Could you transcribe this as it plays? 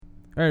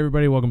All right,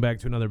 everybody, welcome back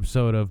to another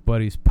episode of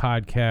Buddy's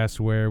Podcast,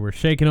 where we're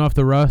shaking off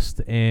the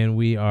rust and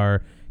we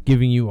are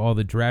giving you all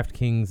the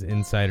DraftKings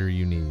insider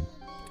you need.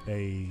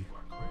 Hey.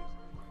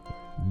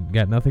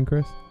 Got nothing,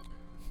 Chris?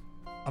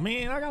 I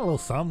mean, I got a little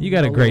something. You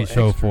got a great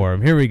show extra for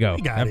him. Here we go.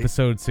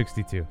 Episode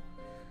 62.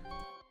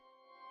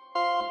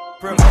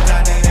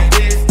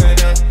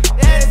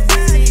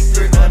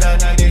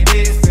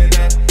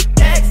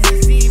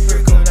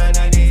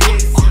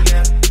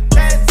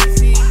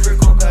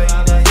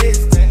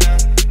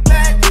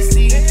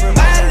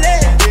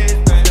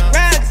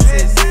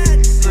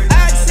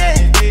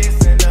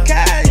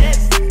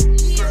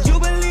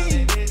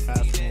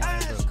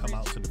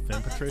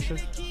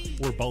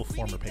 We're both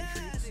former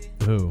Patriots.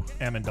 Who?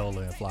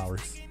 Amendola and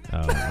Flowers. Oh,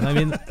 I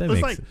mean, that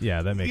makes like,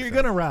 that makes You're sense.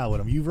 gonna ride with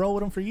them. You've rolled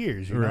with them for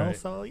years, you know.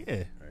 So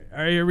yeah. All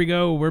right, here we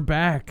go. We're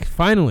back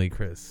finally,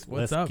 Chris. What's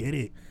Let's up? Get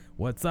it.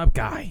 What's up,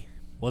 guy?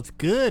 What's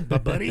good, my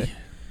buddy?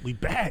 We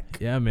back.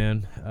 Yeah,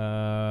 man.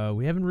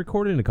 We haven't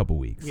recorded in a couple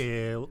weeks.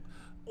 Yeah,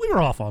 we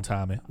were off on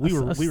timing. We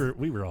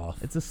were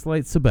off. It's a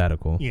slight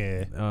sabbatical.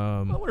 Yeah.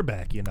 Well, we're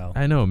back. You know.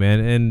 I know, man,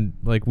 and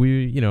like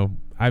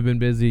I've been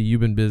busy.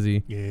 You've been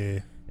busy. Yeah.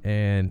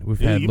 And we've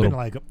Dude, had you've little. been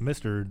like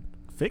Mr.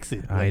 Fix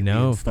It. I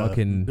know,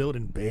 fucking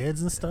building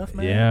beds and stuff,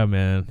 man. Yeah,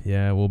 man.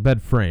 Yeah, well,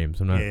 bed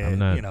frames. I'm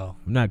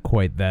not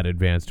quite that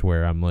advanced to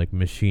where I'm like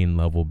machine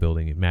level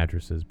building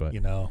mattresses, but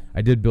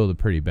I did build a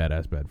pretty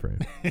badass bed frame.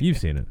 You've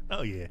seen it.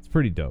 Oh yeah, it's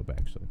pretty dope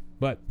actually.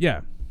 But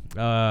yeah,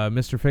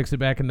 Mr. Fix It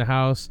back in the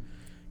house.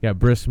 Got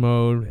brisk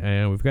mode,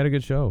 and we've got a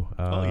good show.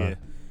 Oh yeah.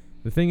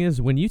 The thing is,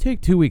 when you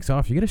take 2 weeks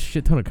off, you get a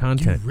shit ton of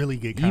content. You really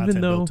get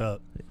content built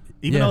up.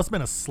 Even though it's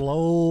been a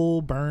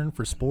slow burn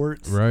for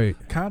sports, right?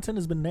 Content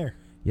has been there.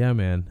 Yeah,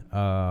 man.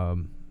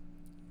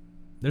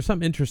 There's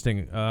something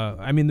interesting.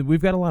 I mean,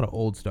 we've got a lot of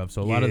old stuff,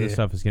 so a lot of this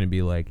stuff is going to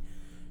be like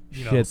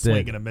shit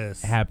that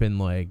happened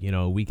like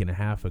a week and a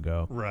half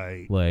ago,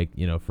 right? Like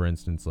for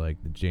instance,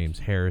 like the James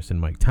Harrison,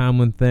 Mike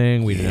Tomlin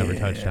thing. We never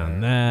touched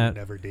on that. We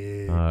never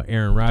did.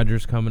 Aaron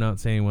Rodgers coming out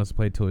saying he wants to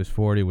play till he's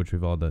 40, which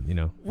we've all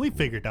done. We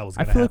figured that was.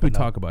 I feel like we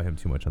talk about him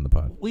too much on the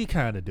pod. We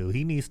kind of do.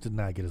 He needs to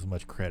not get as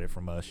much credit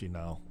from us,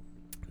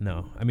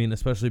 No, I mean,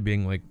 especially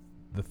being like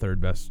the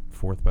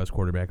fourth best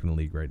quarterback in the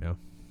league right now.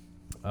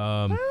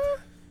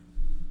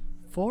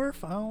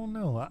 Fourth? I don't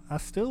know. I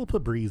still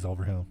put Breeze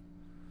over him.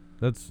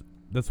 That's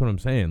what I'm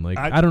saying. Like,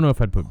 I don't know if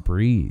I'd put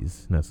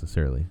Breeze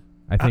necessarily.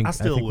 I think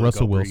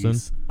Russell Wilson.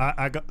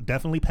 I got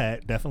definitely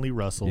Pat, definitely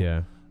Russell.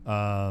 Yeah.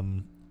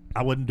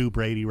 I wouldn't do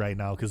Brady right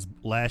now because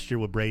last year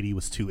with Brady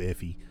was too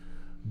iffy.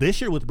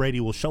 This year with Brady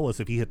will show us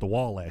if he hit the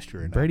wall last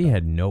year or not. Brady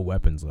had no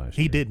weapons last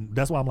year. He didn't.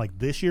 That's why I'm like,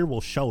 this year will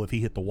show if he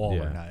hit the wall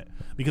or not.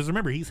 Because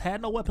remember, he's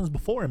had no weapons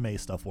before and made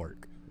stuff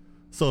work.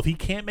 So if he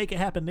can't make it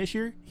happen this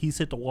year, he's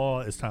hit the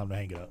wall. It's time to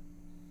hang it up.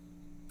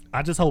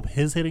 I just hope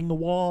his hitting the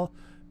wall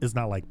is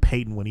not like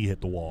Peyton when he hit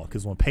the wall.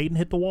 Because when Peyton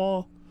hit the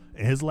wall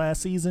in his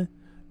last season,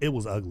 it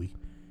was ugly.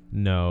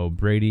 No,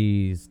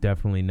 Brady's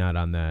definitely not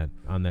on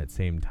that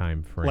same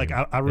time frame. Like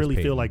I really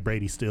feel like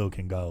Brady still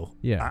can go.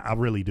 Yeah, I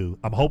really do.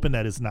 I'm hoping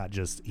that it's not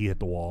just he hit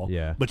the wall.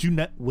 Yeah, but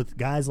with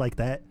guys like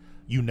that,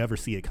 you never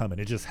see it coming.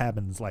 It just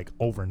happens like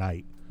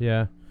overnight.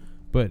 Yeah,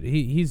 but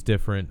he's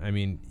different. I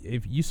mean,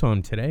 if you saw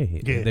him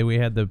today, we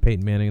had the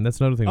Peyton Manning, and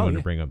that's another thing I wanted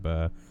to bring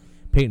up.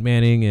 Peyton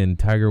Manning and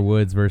Tiger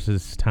Woods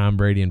versus Tom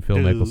Brady and Phil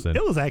Mickelson.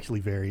 It was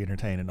actually very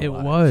entertaining to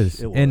watch.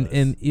 It was.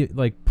 And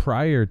like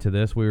prior to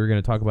this, we were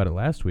going to talk about it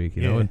last week,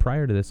 and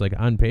prior to this, like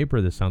on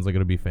paper, this sounds like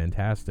it'll be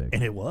fantastic.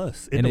 And it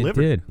was. It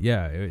delivered. It did.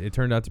 Yeah, it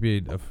turned out to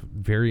be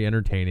very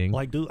entertaining.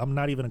 Like, dude, I'm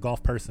not even a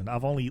golf person.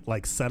 I've only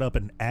like set up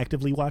and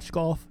actively watched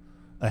golf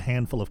a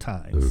handful of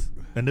times.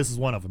 And this is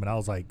one of them. And I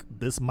was like,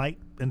 this might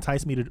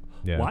entice me to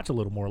watch a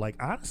little more. Like,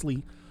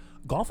 honestly,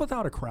 golf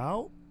without a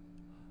crowd,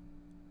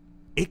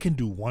 it can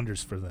do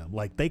wonders for them.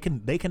 Like they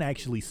can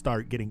actually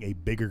start getting a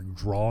bigger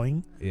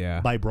drawing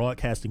by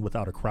broadcasting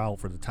without a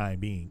crowd for the time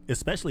being,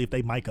 especially if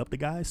they mic up the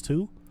guys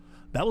too.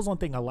 That was one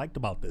thing I liked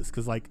about this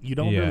because like you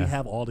don't really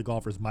have all the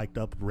golfers mic'd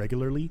up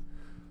regularly.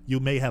 You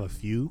may have a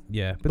few.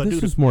 Yeah, but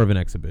this was more of an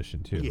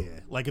exhibition too.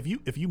 Yeah, like if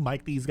you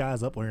mic these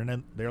guys up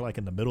when they're like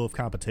in the middle of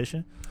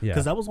competition,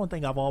 because that was one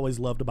thing I've always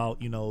loved about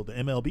the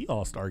MLB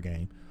All-Star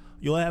Game.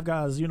 You'll have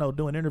guys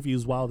doing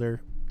interviews while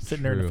they're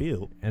sitting there in the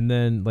field. And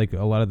then like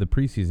a lot of the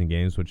preseason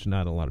games, which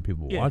not a lot of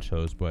people watch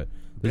those, but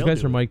those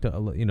guys are mic'd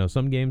up.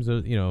 Some games,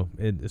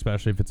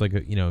 especially if it's like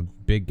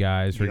big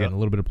guys who are getting a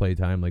little bit of play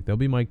time, like they'll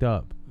be mic'd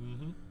up.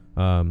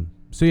 Mm-hmm.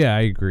 So yeah,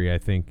 I agree. I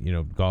think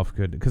golf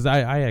could, because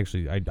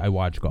I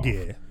watch golf.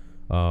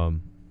 Yeah.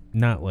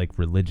 Not like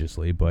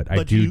religiously, but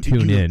I do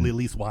tune in. At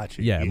least watch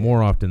it. Yeah,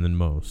 more often than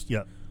most.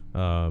 Yep.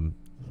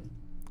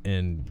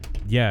 And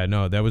yeah,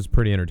 no, that was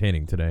pretty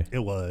entertaining today. It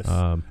was.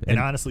 And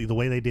honestly, the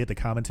way they did the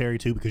commentary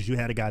too, because you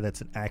had a guy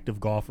that's an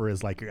active golfer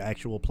as like your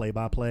actual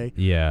play-by-play.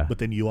 Yeah. But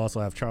then you also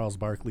have Charles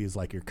Barkley as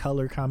like your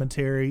color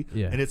commentary.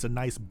 Yeah. And it's a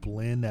nice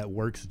blend that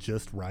works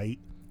just right.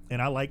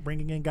 And I like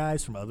bringing in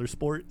guys from other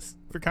sports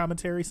for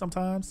commentary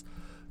sometimes,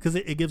 because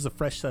it gives a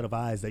fresh set of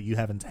eyes that you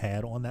haven't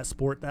had on that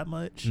sport that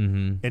much.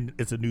 Mm-hmm. And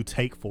it's a new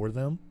take for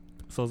them.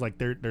 So it's like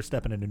they're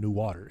stepping into new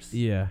waters.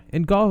 Yeah,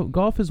 and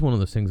golf is one of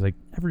those things. Like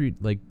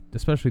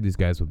especially these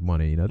guys with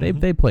money. You know,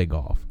 they play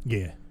golf.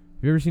 Yeah.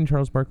 Have you ever seen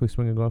Charles Barkley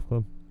swing a golf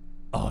club?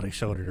 Oh, they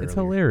showed it earlier. It's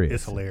hilarious.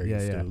 It's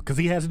hilarious, dude. Because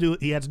he had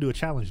to do a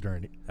challenge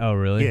during it. Oh,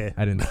 really? Yeah.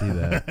 I didn't see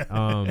that.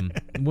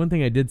 One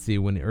thing I did see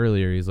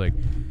earlier, he's like,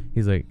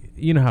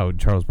 you know how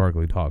Charles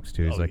Barkley talks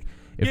too. He's like,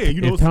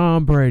 if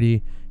Tom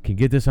Brady can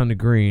get this on the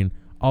green,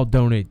 I'll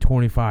donate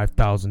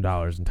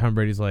 $25,000. And Tom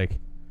Brady's like,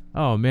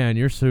 oh man,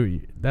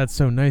 that's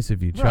so nice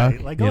of you, Chuck.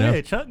 Right. Like, go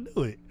ahead, Chuck,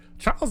 do it.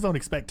 Charles don't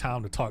expect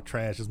Tom to talk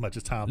trash as much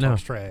as Tom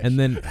talks trash. And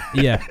then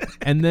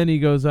and then he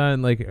goes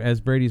on, like,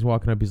 as Brady's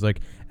walking up, he's like,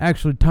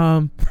 actually,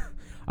 Tom,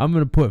 I'm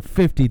gonna put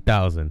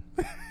 50,000.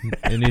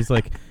 And he's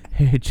like,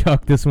 hey,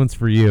 Chuck, this one's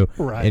for you.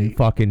 Right. And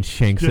fucking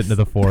shanks it into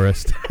the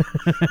forest.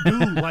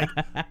 Dude, like,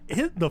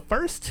 the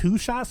first 2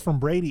 shots from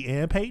Brady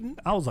and Peyton,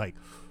 I was like,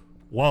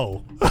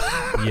 whoa.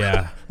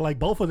 Yeah. Like,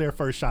 both of their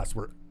first shots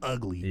were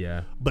ugly.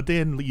 Yeah. But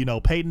then,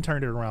 Peyton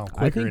turned it around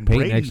quicker. I think and Peyton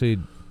Brady, actually,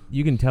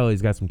 you can tell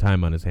he's got some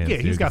time on his hands. Yeah,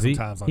 he's got some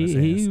time on his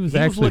hands. He was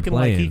looking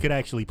playing. like he could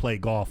actually play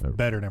golf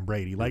better than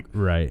Brady. Like,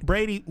 right.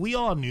 Brady, we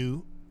all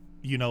knew,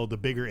 the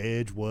bigger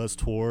edge was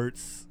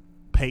towards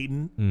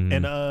Peyton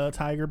and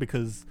Tiger,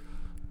 because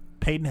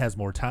Peyton has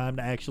more time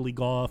to actually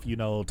golf.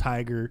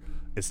 Tiger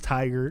is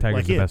Tiger.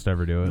 Tiger's the best to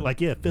ever do it. Like,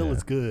 Phil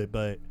is good,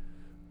 but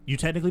you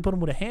technically put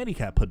him with a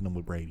handicap putting him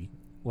with Brady.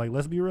 Like,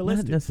 let's be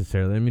realistic. Not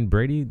necessarily. I mean,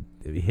 Brady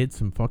hit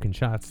some fucking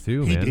shots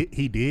too, man.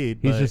 He did.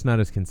 He's just not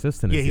as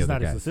consistent. Yeah, as he's the not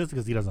other as guys. consistent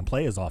because he doesn't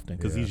play as often.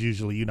 Because he's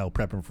usually,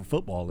 prepping for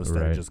football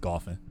instead of just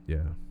golfing. Yeah.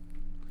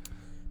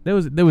 That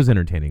was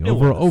entertaining.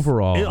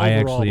 Overall, I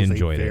actually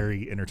enjoyed it.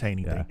 Very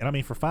entertaining thing. And I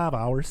mean, for 5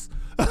 hours,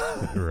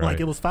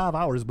 like, it was 5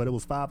 hours, but it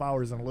was 5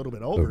 hours and a little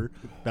bit over.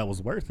 That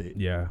was worth it.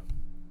 Yeah.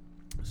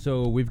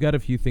 So we've got a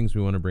few things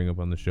we want to bring up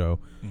on the show.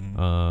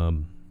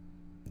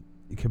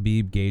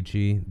 Khabib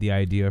Gaethje, the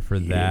idea for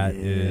that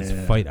is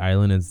Fight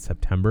Island in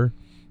September.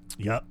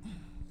 Yep.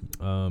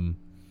 I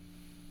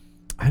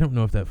don't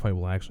know if that fight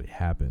will actually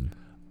happen.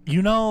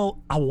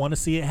 I want to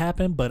see it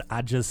happen, but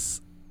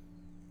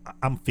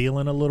I'm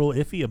feeling a little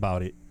iffy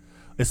about it,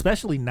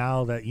 especially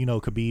now that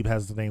Khabib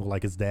has the thing with,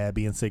 like, his dad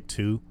being sick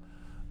too.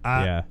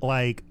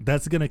 Like,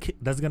 that's gonna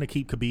keep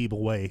Khabib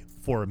away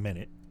for a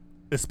minute.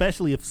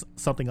 Especially if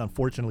something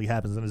unfortunately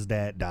happens and his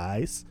dad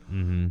dies,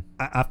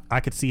 I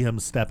could see him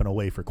stepping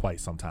away for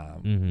quite some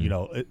time.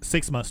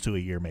 6 months to a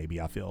year,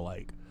 maybe. I feel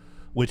like,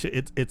 which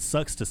it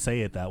sucks to say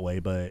it that way,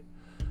 but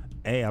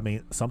hey, I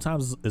mean,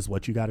 sometimes it's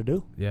what you got to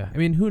do. Yeah, I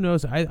mean, who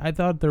knows? I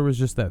thought there was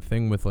just that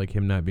thing with, like,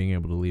 him not being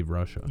able to leave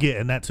Russia. Yeah,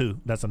 and that too.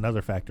 That's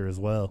another factor as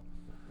well.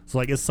 So,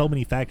 like, it's so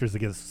many factors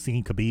against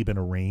seeing Khabib in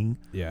a ring.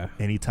 Yeah.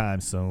 Anytime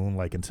soon,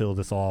 like, until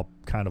this all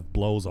kind of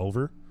blows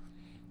over.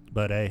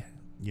 But hey.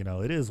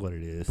 It is what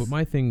it is. But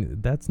my thing,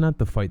 that's not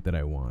the fight that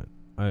I want.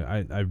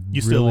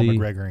 You still want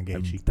McGregor and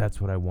Gaethje. That's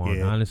what I want.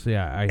 Yeah. Honestly,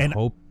 I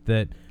hope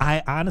that.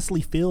 I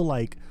honestly feel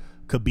like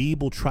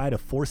Khabib will try to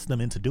force them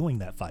into doing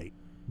that fight,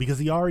 because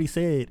he already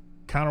said,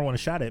 Conor want a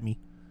shot at me.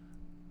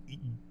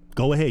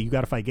 Go ahead, you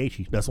got to fight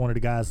Gaethje. That's one of the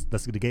guys.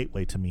 That's the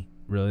gateway to me.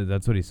 Really,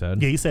 that's what he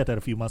said. Yeah, he said that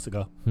a few months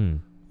ago.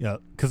 Yeah,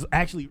 because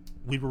actually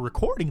we were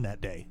recording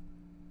that day.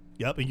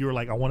 Yep, and you were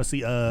like, I want to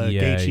see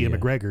Gaethje and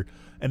McGregor.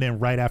 And then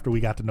right after we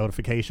got the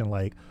notification,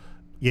 like,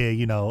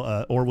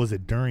 or was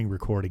it during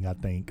recording, I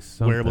think,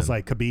 where it was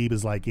like, Khabib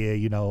is like,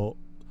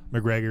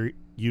 McGregor,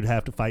 you'd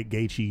have to fight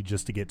Gaethje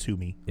just to get to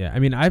me. Yeah, I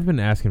mean, I've been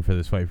asking for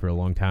this fight for a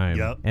long time.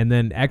 Yep. And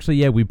then,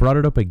 actually, we brought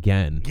it up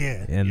again.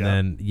 Yeah. And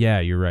then,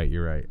 you're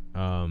right.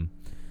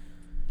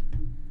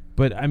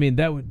 But, I mean,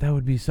 that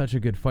would be such a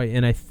good fight.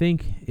 And I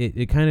think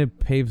it kind of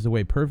paves the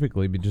way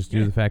perfectly, but just due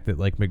to the fact that,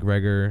 like,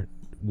 McGregor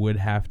would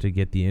have to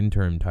get the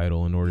interim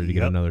title in order to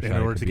get another shot.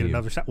 In order to get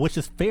another shot, which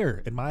is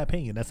fair, in my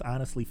opinion. That's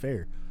honestly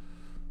fair.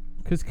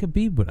 Because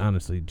Khabib would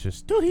honestly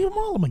just... Dude, he would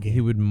maul him again. He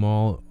would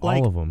maul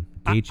all of them.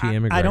 Gaethje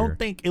and McGregor. I don't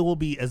think it will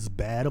be as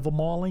bad of a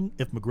mauling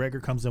if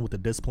McGregor comes in with the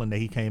discipline that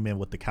he came in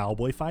with the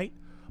cowboy fight,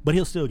 but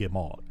he'll still get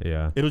mauled.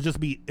 Yeah.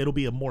 It'll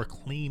be a more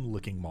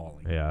clean-looking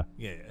mauling. Yeah.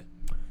 Yeah.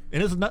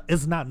 And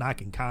it's not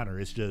knocking Conor.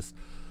 It's just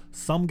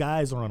some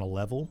guys are on a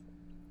level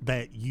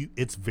that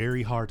it's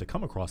very hard to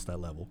come across that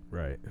level.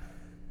 Right.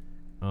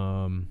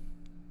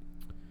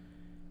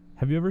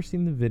 Have you ever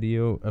seen the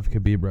video of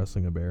Khabib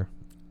wrestling a bear?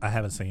 I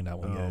haven't seen that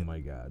one yet. Oh my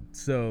god!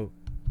 So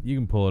you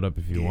can pull it up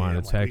if you want.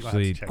 It's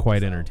actually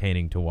quite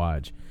entertaining to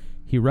watch.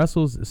 He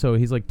wrestles. So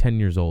he's like 10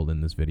 years old in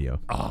this video.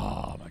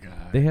 Oh my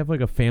god! They have like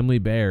a family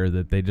bear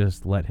that they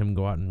just let him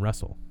go out and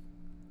wrestle.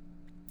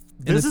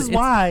 This is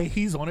why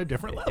he's on a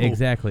different level.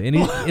 Exactly, and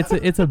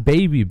it's a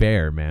baby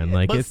bear, man. Yeah,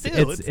 like but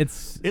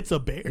it's a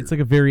bear. It's like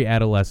a very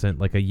adolescent,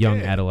 like a young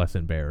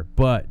adolescent bear,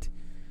 but.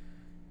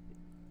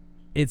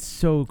 It's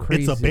so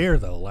crazy. It's a bear,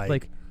 though.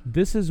 Like,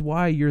 this is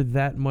why you're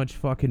that much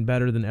fucking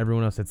better than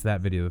everyone else. It's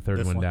that video, the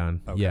third one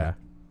down. Okay. Yeah.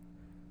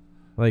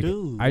 Like,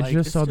 dude, I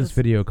just saw this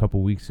video a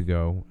couple weeks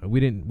ago. We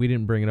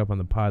didn't bring it up on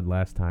the pod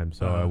last time,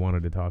 so I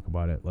wanted to talk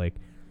about it. Like,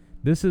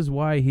 this is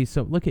why he's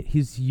so...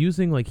 he's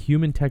using, like,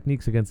 human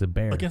techniques against a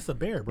bear. Against a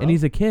bear, bro. And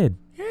he's a kid.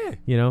 Yeah. Yeah.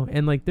 You know,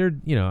 and like they're,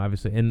 you know,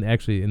 obviously, and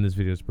actually in this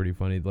video it's pretty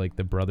funny. Like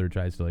the brother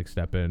tries to like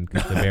step in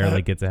because the bear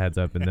like gets a heads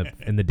up,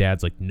 and the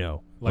dad's like,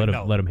 no, Like,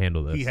 let him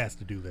handle this. He has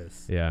to do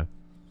this. Yeah.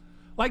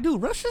 Like,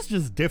 dude, Russia's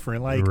just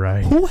different. Like,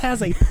 Right. who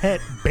has a pet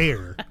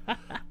bear?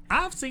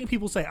 I've seen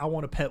people say, I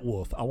want a pet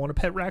wolf. I want a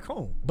pet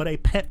raccoon. But a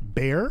pet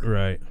bear?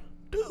 Right.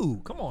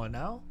 Dude, come on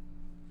now.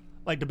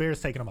 Like, the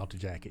bear's taking him out the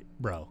jacket,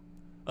 bro.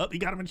 You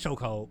got him in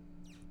chokehold.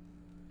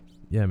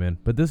 Yeah, man.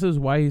 But this is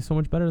why he's so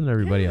much better than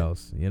everybody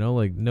else. You know,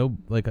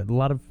 like a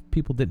lot of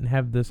people didn't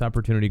have this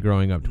opportunity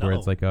growing up to where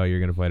it's like, oh, you're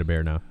gonna fight a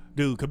bear now.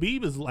 Dude,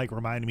 Khabib is like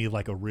reminding me of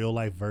like a real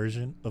life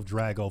version of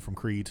Drago from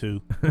Creed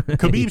 2.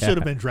 Khabib should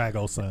have been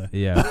Drago's son.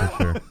 Yeah,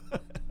 for sure.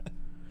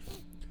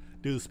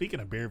 Dude, speaking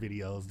of bear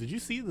videos, did you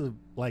see the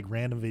like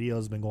random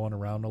videos been going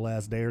around the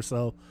last day or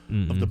so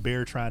of the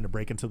bear trying to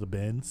break into the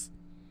bins?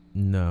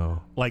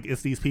 No. Like,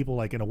 it's these people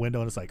like in a window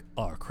and it's like,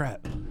 oh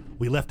crap,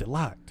 we left it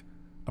locked.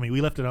 I mean, we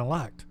left it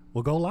unlocked.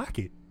 Well, go lock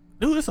it.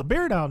 Dude, it's a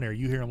bear down there.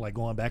 You hear him like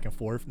going back and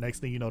forth. Next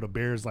thing you know, the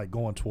bear's like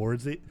going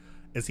towards it.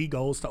 As he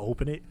goes to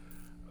open it,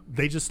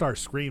 they just start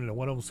screaming, and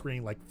one of them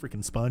screamed like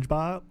freaking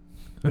SpongeBob.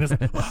 And it's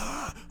like,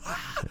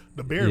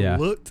 the bear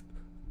looked.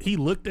 He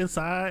looked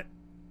inside.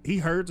 He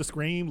heard the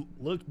scream,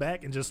 looked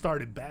back, and just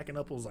started backing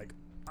up. I was like,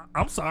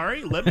 I'm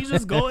sorry. Let me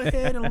just go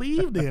ahead and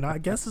leave then. I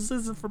guess this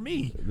isn't for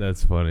me.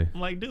 That's funny.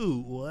 I'm like,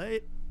 dude,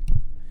 what?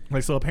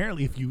 Like, so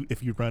apparently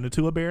if you run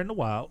into a bear in the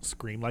wild,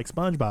 scream like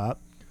SpongeBob,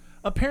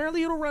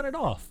 apparently it'll run it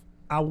off.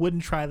 I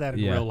wouldn't try that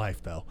in real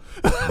life, though.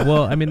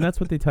 Well, I mean, that's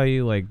what they tell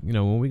you, like, you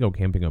know, when we go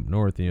camping up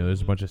north, you know,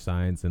 there's a bunch of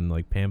signs and,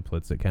 like,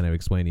 pamphlets that kind of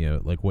explain to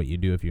you, like, what you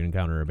do if you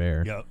encounter a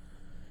bear. Yep.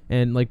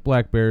 And, like,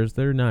 black bears,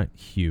 they're not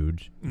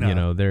huge. No. You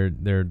know, they're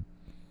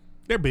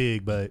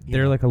big, but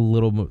they're like a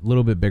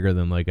little bit bigger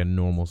than, like, a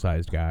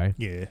normal-sized guy.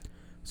 Yeah.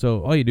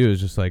 So all you do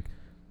is just, like,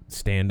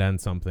 stand on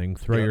something,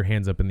 throw your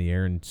hands up in the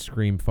air, and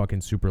scream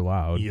fucking super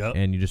loud. Yep.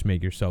 And you just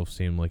make yourself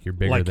seem like you're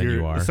bigger than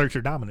you are. Assert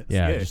your dominance.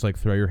 Yeah, just like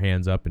throw your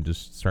hands up and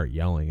just start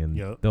yelling, and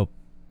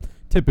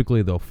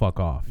they'll fuck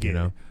off. You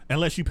know,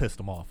 unless you piss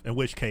them off, in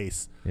which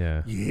case,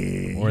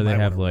 or they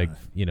have like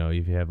you know,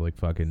 if you have like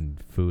fucking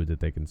food that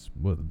they can,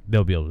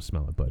 they'll be able to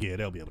smell it. But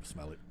they'll be able to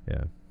smell it.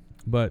 Yeah,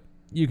 but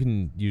you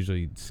can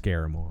usually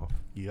scare them off.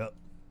 Yep.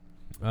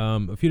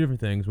 A few different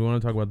things. We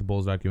want to talk about the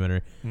Bulls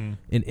documentary. An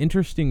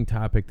interesting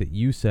topic that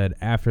you said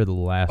after the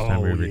last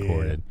time we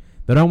recorded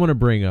that I want to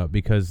bring up,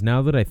 because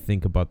now that I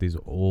think about these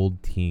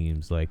old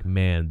teams, like,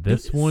 man,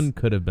 this one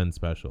could have been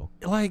special.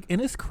 Like, and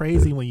it's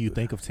crazy when you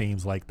think of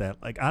teams like that.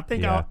 Like, I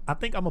think I'm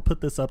gonna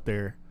put this up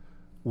there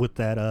with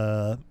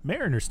that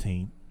Mariners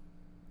team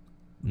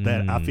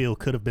that I feel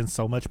could have been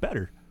so much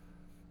better.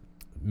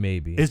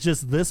 Maybe. It's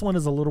just this one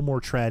is a little more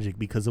tragic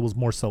because it was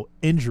more so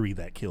injury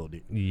that killed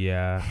it.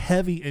 Yeah.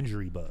 Heavy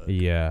injury bug.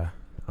 Yeah.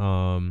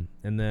 And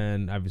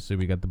then obviously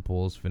we got the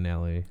Bulls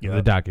finale.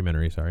 The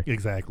documentary, sorry.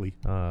 Exactly.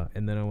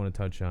 And then I want to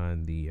touch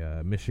on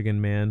the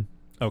Michigan Man.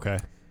 Okay.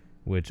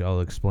 Which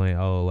I'll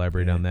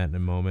elaborate on that in a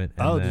moment.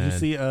 And did you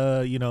see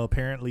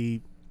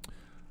apparently,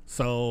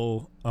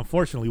 so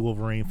unfortunately,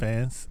 Wolverine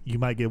fans, you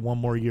might get one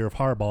more year of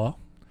Harbaugh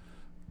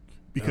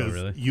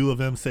because U of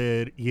M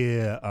said,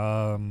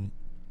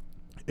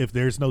 if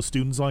there's no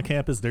students on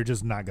campus, they're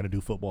just not going to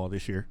do football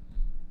this year.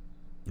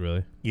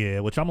 Really? Yeah,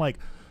 which I'm like,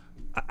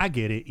 I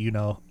get it, you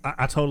know.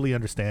 I totally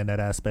understand that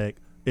aspect.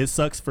 It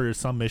sucks for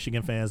some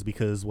Michigan fans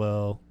because,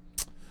 well,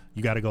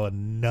 you got to go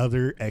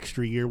another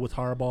extra year with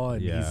Harbaugh,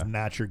 and he's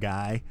not your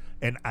guy.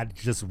 And I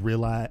just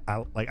realize,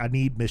 I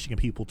need Michigan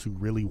people to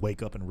really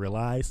wake up and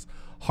realize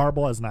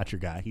Harbaugh is not your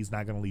guy. He's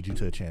not going to lead you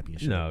to a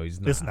championship. No, he's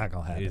not. It's not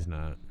going to happen. He's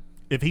not.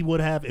 If he would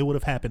have, it would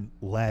have happened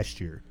last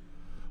year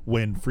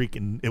when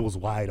freaking it was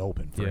wide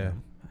open for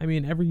him. I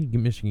mean, every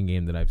Michigan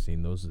game that I've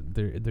seen,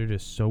 they're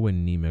just so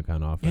anemic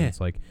on offense.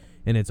 Like,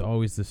 and it's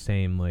always the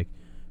same, like,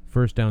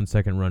 first down,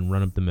 second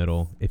run up the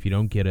middle. If you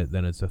don't get it,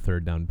 then it's a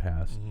third down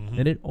pass.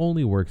 And it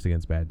only works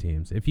against bad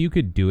teams. If you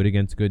could do it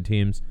against good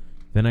teams,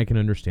 then I can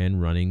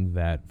understand running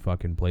that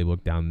fucking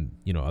playbook down,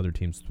 you know, other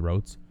teams'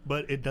 throats.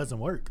 But it doesn't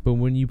work. But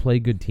when you play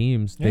good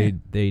teams,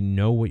 they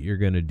know what you're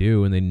gonna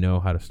do and they know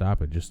how to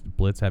stop it. Just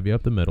blitz, have you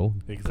up the middle,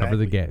 cover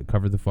the gap,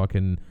 cover the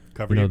fucking,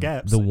 your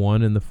gaps, the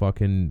one and the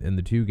fucking and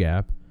the two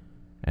gap,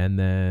 and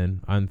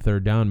then on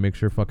third down, make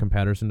sure fucking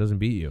Patterson doesn't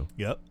beat you.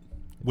 Yep,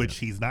 which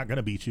he's not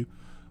gonna beat you.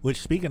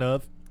 Which, speaking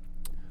of,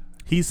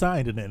 he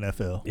signed in the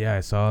NFL. Yeah, I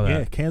saw that.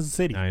 Yeah, Kansas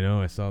City. I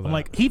know, I saw that. I'm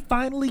like, he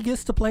finally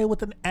gets to play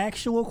with an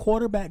actual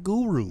quarterback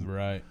guru.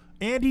 Right.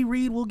 Andy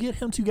Reid will get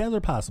him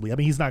together possibly. I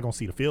mean, he's not going to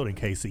see the field in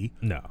KC.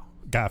 No.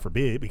 God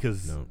forbid,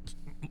 because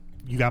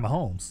you got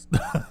Mahomes.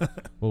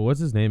 Well, what's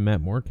his name? Matt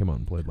Moore came out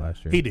and played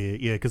last year. He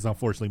did, yeah, because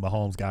unfortunately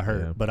Mahomes got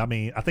hurt. Yeah. But, I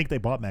mean, I think they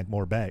brought Matt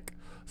Moore back.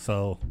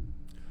 So.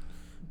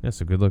 Yeah,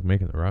 so good luck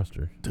making the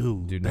roster.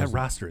 Dude that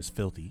roster is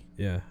filthy.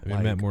 Yeah, I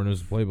mean, Matt Moore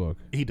knows the playbook.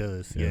 He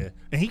does, yeah.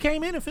 And he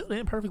came in and filled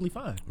in perfectly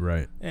fine.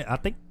 Right. And I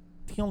think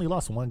he only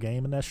lost one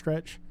game in that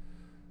stretch.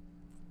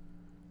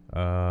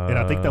 And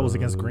I think that was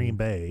against Green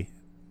Bay.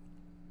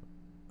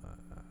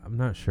 I'm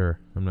not sure.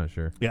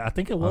 Yeah, I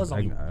think it was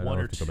only one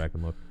or two. Go back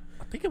and look.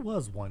 think it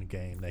was one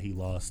game that he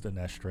lost in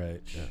that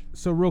stretch. Yeah.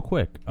 So real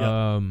quick,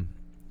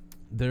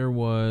 there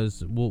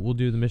was we'll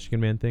do the Michigan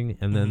Man thing,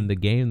 and then the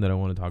game that I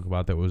want to talk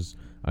about that was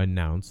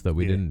announced that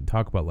we didn't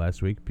talk about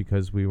last week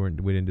because we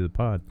didn't do the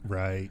pod.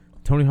 Right.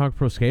 Tony Hawk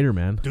Pro Skater,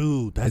 man.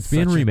 Dude, that's it's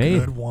being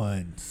remade. A good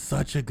one.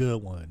 Such a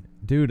good one.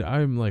 Dude,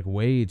 I'm like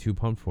way too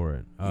pumped for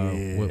it.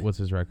 What's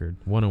his record?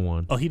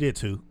 101. Oh, he did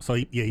too. So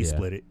he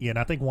split it. Yeah, and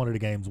I think one of the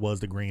games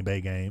was the Green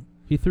Bay game.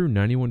 He threw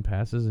 91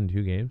 passes in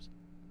 2 games.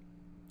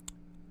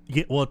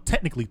 Yeah, well,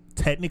 technically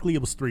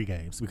it was 3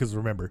 games because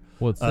remember.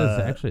 Well, it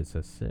says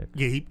 6.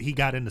 Yeah, he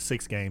got into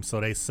 6 games, so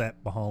they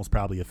set Mahomes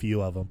probably a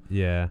few of them.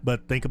 Yeah,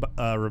 but think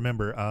about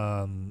remember,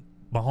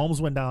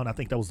 Mahomes went down. I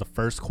think that was the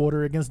first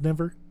quarter against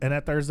Denver in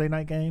that Thursday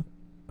night game.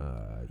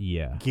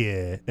 Yeah,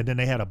 and then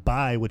they had a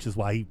bye, which is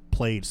why he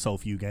played so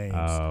few games.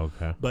 Oh,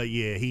 okay. But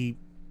yeah, he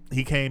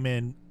came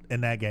in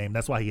that game.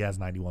 That's why he has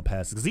 91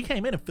 passes because he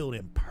came in and filled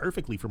in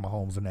perfectly for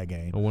Mahomes in that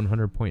game. A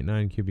 100.9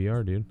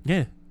 QBR, dude.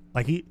 Yeah,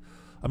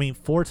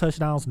 4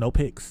 touchdowns, no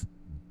picks.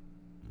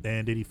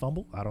 And did he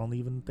fumble? I don't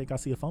even think I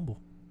see a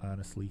fumble,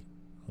 honestly,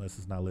 unless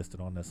it's not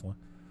listed on this one.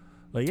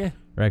 But yeah.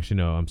 Or actually,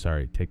 no, I'm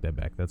sorry. Take that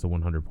back. That's a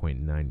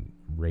 100.9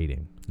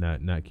 rating,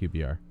 not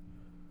QBR.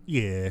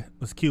 Yeah,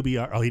 it's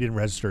QBR. Oh, he didn't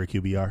register a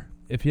QBR.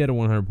 If he had a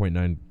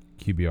 100.9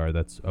 QBR,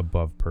 that's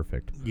above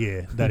perfect.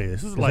 Yeah, that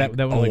is. That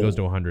one only goes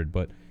to 100,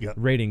 but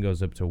rating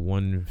goes up to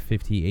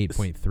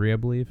 158.3, I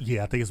believe.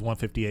 Yeah, I think it's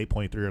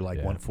 158.3 or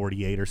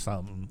 148 or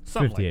something.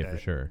 58 like that. For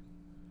sure.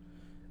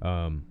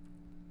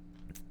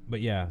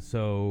 But yeah,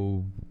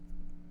 so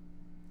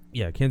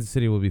Kansas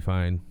City will be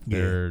fine.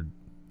 Yeah.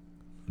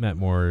 Matt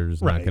Moore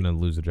is not going to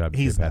lose a job to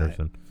Jay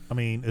Patterson. I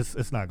mean,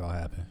 it's not going to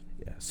happen.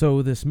 Yeah.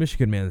 So this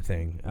Michigan Man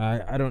thing,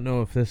 I don't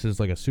know if this is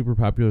like a super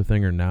popular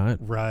thing or not.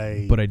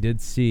 Right. But I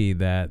did see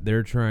that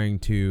they're trying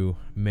to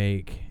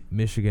make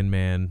Michigan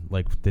Man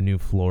like the new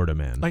Florida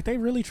Man. Like they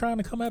really trying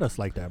to come at us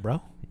like that,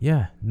 bro.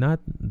 Yeah.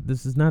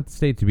 This is not the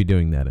state to be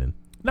doing that in.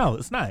 No,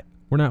 it's not.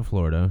 We're not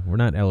Florida. We're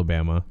not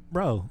Alabama.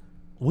 Bro,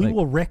 we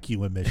will wreck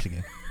you in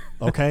Michigan.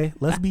 Okay?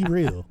 Let's be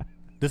real.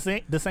 This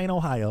ain't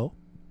Ohio.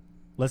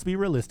 Let's be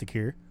realistic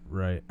here.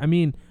 Right. I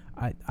mean,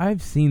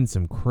 I've seen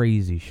some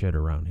crazy shit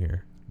around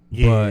here.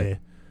 Yeah.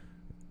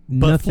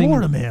 But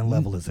Florida Man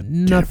level is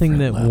nothing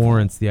that level.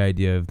 Warrants the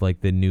idea of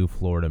like the new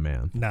Florida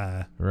Man.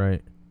 Nah.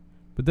 Right.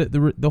 But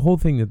the whole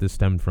thing that this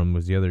stemmed from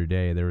was the other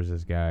day there was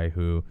this guy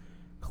who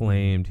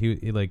claimed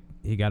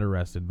he got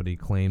arrested, but he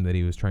claimed that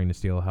he was trying to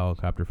steal a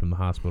helicopter from the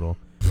hospital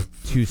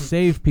to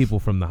save people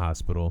from the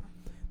hospital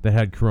that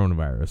had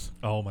coronavirus.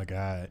 Oh my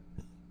God.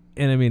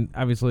 And I mean,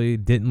 obviously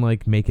didn't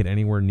like make it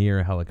anywhere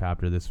near a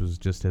helicopter. This was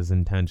just his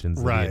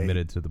intentions that he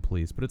admitted to the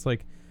police. But it's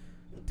like,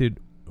 dude,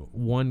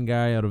 one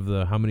guy out of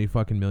the how many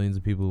fucking millions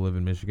of people who live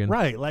in Michigan?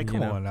 Right. Like,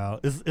 come on now.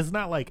 It's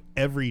not like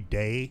every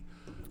day.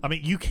 I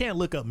mean, you can't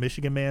look up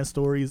Michigan Man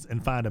stories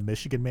and find a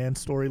Michigan Man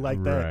story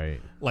like that. Right.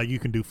 Like you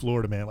can do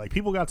Florida Man. Like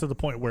people got to the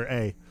point where,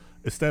 hey,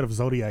 instead of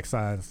zodiac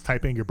signs,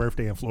 type in your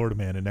birthday in Florida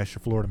Man and that's your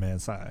Florida Man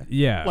sign.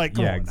 Yeah. Like,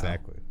 come on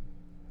exactly.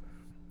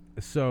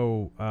 Now.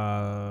 So,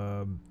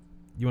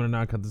 you want to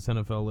knock out this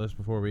NFL list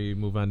before we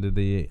move on to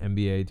the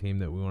NBA team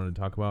that we wanted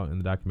to talk about in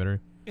the documentary?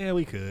 Yeah,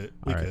 we could.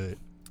 We could.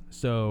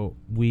 So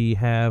we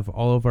have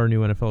all of our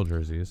new NFL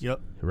jerseys. Yep.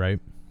 Right?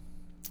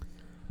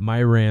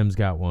 My Rams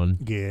got one.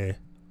 Yeah.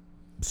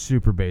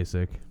 Super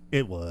basic.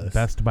 It was.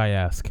 Best by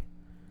Ask.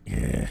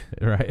 Yeah.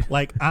 Right.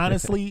 Like,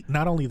 honestly,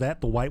 not only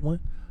that, the white one.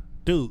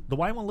 Dude, the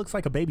white one looks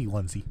like a baby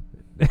onesie.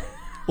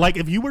 Like,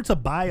 if you were to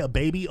buy a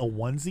baby a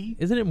onesie.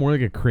 Isn't it more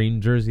like a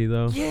cream jersey,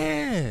 though?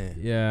 Yeah.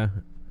 Yeah.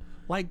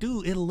 Like,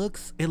 dude, it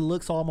looks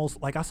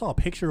almost like I saw a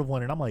picture of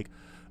one and I'm like,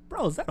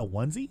 bro, is that a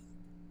onesie?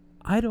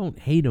 I don't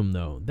hate them,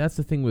 though. That's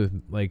the thing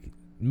with, like,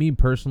 me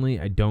personally,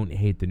 I don't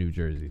hate the new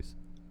jerseys.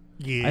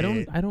 Yeah.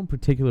 I don't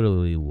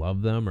particularly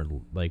love them or,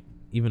 like,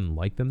 even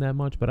like them that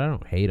much, but I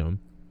don't hate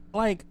them.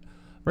 Like,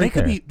 they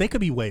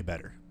could be way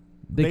better.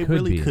 They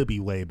really could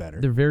be way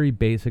better. They're very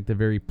basic. They're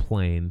very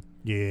plain.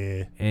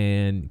 Yeah.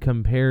 And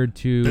compared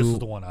to... This is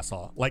the one I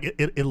saw. Like,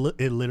 it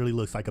literally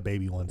looks like a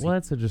baby onesie. Well,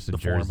 that's just a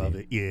jersey. Form of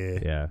it. Yeah.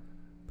 Yeah.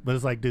 But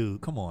it's like,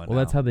 dude, come on. Well,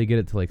 that's how they get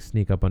it to, like,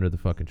 sneak up under the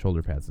fucking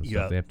shoulder pads and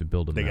stuff. They have to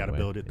build it that way. They got to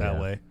build it that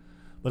way.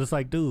 But it's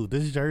like, dude,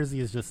 this jersey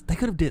is just... They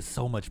could have did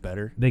so much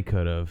better. They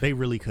could have. They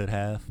really could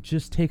have.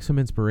 Just take some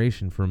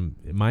inspiration from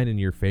mine and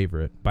your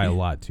favorite by a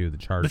lot, too, the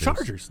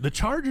Chargers. The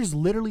Chargers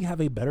literally have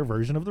a better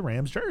version of the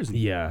Rams jersey.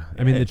 Yeah.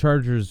 I mean, the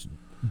Chargers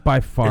by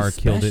far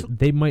killed it.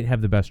 They might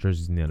have the best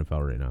jerseys in the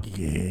NFL right now.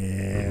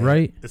 Yeah.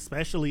 Right?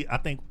 Especially, I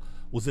think,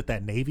 was it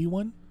that Navy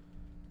one?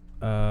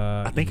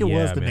 I think it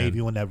was the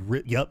Navy one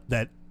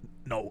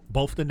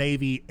both the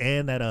Navy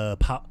and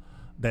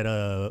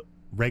that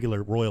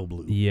regular royal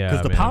blue. Yeah,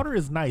 because the powder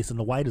is nice and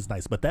the white is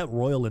nice, but that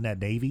royal and that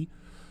Navy,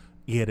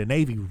 the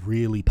Navy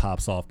really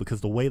pops off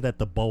because the way that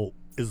the bolt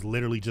is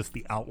literally just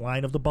the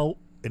outline of the bolt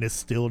and it's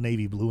still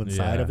navy blue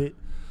inside of it.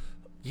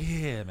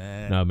 Yeah,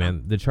 man. No,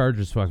 man, the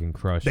Chargers fucking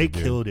crushed it.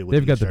 They killed it with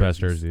They've got jerseys. the best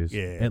jerseys.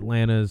 Yeah.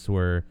 Atlanta's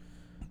were,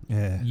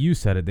 you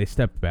said it, they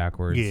stepped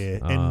backwards. Yeah,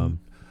 and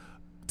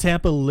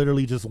Tampa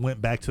literally just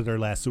went back to their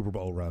last Super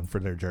Bowl run for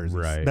their jerseys.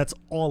 Right. That's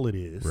all it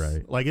is.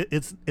 Right. Like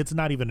it's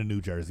not even a new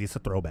jersey. It's a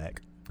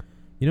throwback.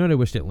 You know what I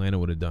wished Atlanta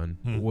would have done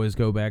was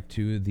go back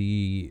to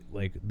the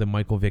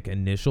Michael Vick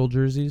initial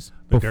jerseys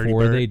the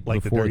Dirty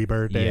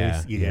Bird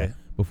days. Yeah.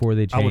 Before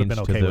they changed been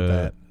okay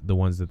to the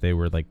ones that they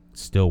were like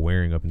still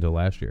wearing up until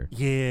last year.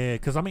 Yeah,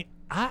 because I mean,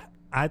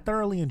 I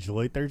thoroughly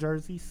enjoyed their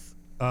jerseys.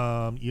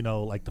 You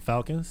know, like the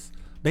Falcons.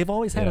 They've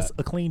always had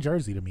a clean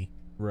jersey to me.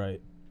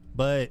 Right.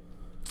 But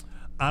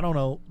I don't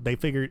know. They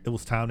figured it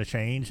was time to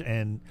change,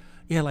 and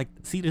like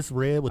see this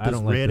red with this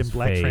red and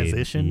black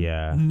transition.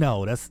 Yeah.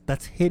 No,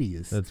 that's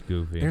hideous. That's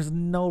goofy. There's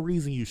no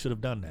reason you should have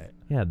done that.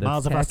 Yeah, that's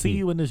Miles, tacky. if I see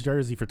you in this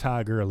jersey for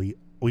Todd Gurley,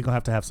 we're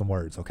gonna have some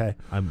words, okay?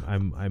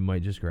 I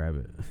might just grab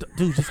it.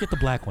 Dude, just get the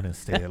black one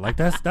instead. Like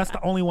that's the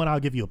only one I'll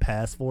give you a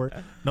pass for.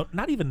 No,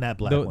 not even that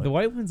black one. The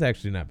white one's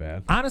actually not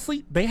bad.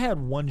 Honestly, they had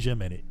one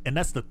gem in it, and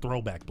that's the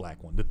throwback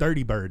black one, the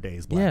 30 Bird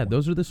Days black one.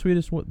 Those are the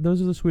sweetest.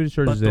 Those are the sweetest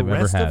jerseys but they've ever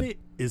had. the rest of it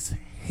is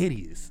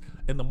hideous.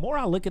 And the more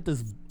I look at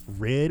this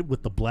red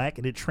with the black,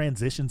 and it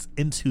transitions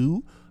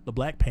into the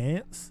black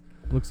pants,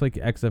 looks like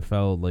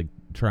XFL like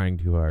trying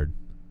too hard.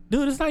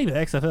 Dude, it's not even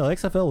XFL.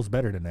 XFL was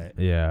better than that.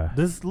 Yeah.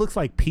 This looks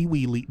like Pee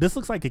Wee League. This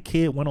looks like a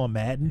kid went on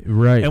Madden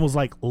and was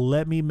like,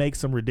 let me make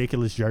some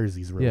ridiculous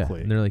jerseys real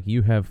quick. And they're like,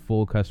 you have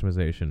full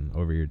customization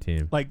over your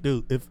team. Like,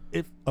 dude,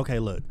 if okay,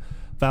 look,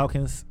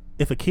 Falcons,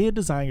 if a kid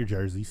designed your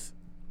jerseys,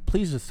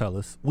 please just tell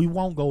us. We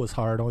won't go as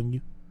hard on you.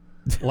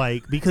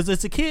 Like, because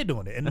it's a kid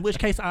doing it. In which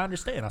case, I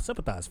understand. I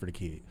sympathize for the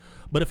kid.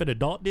 But if an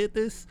adult did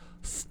this,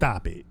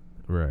 stop it.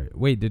 Right.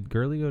 Wait, did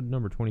Gurley go to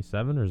number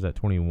 27 or is that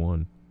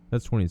 21?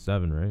 That's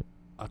 27, right?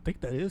 I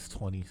think that is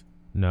 20.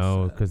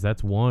 No, because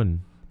that's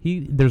 1.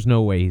 There's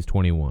no way he's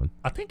 21.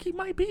 I think he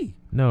might be.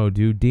 No,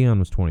 dude, Deion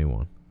was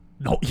 21.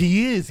 No,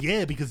 he is,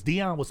 yeah, because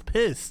Deion was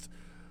pissed.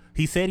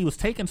 He said he was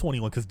taking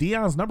 21 because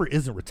Deion's number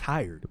isn't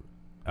retired.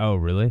 Oh,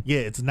 really? Yeah,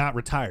 it's not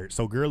retired.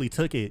 So Gurley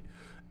took it,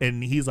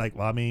 and he's like,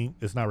 well, I mean,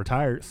 it's not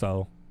retired,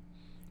 so.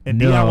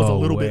 And Deion was a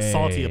little bit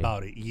salty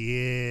about it.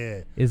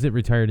 Yeah. Is it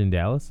retired in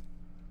Dallas?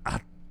 I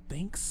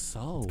think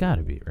so. It's got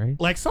to be, right?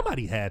 Like,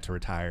 somebody had to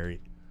retire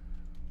it.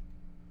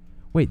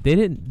 Wait,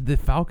 the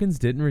Falcons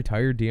didn't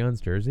retire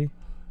Deion's jersey?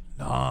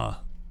 Nah.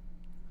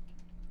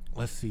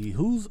 Let's see.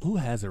 Who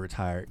has it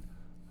retired?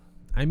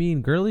 I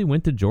mean, Gurley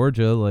went to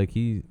Georgia, like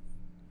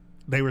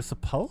They were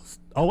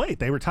supposed. Oh wait,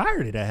 they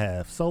retired it at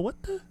half. So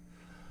what the?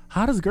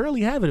 How does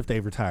Gurley have it if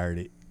they retired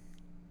it?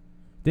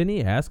 Didn't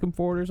he ask him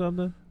for it or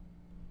something?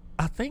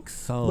 I think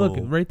so. Look,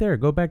 right there.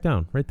 Go back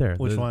down. Right there.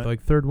 Which one?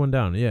 Like third one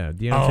down. Yeah.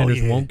 Deion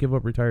Sanders won't give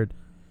up retired.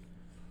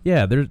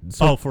 Yeah, there's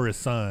for his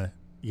son.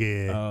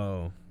 Yeah.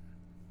 Oh.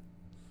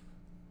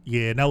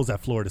 Yeah, and that was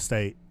at Florida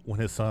State when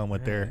his son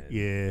went there.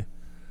 Yeah.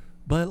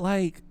 But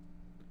like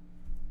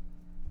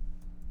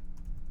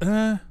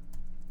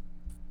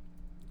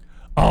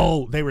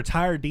oh, they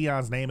retired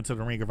Deion's name into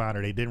the Ring of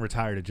Honor. They didn't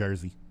retire the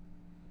jersey.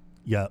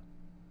 Yep.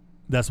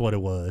 That's what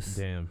it was.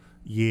 Damn.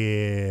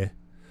 Yeah.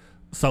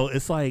 So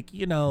it's like,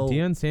 you know,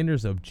 Deion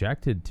Sanders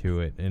objected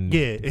to it, and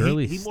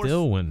Gurley he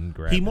still went and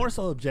grabbed it. He more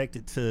so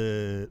objected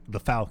to the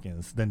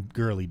Falcons than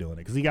Gurley doing it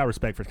because he got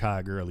respect for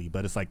Todd Gurley,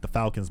 but it's like the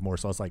Falcons more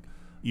so. It's like,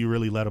 you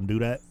really let him do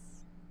that?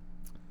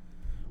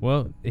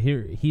 Well,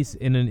 here he's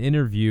in an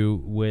interview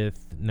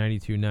with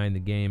 92.9 The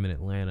Game in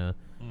Atlanta.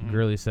 Mm-hmm.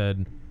 Gurley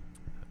said,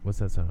 "What's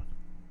that sound?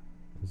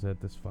 Is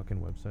that this fucking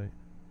website?"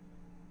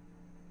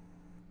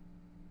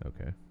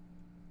 Okay.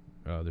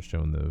 Oh, they're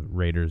showing the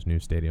Raiders' new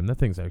stadium. That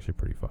thing's actually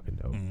pretty fucking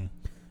dope.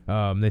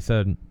 Mm-hmm.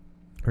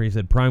 He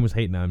said, Prime was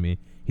hating on me.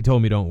 He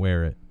told me don't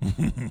wear it.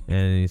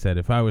 And he said,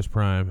 if I was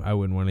Prime, I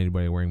wouldn't want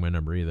anybody wearing my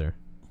number either.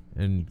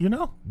 And you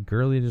know,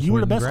 Gurley just you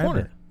were the best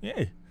corner. It.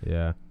 Yeah.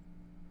 Yeah.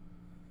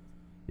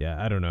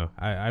 Yeah, I don't know.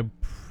 I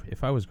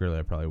if I was Gurley,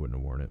 I probably wouldn't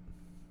have worn it.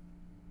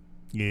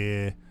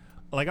 Yeah.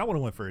 Like, I would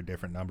have went for a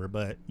different number,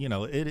 but, you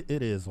know, it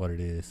is what it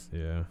is.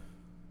 Yeah.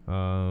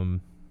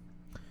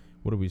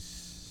 What do we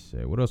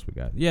say? What else we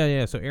got?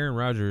 Yeah. So Aaron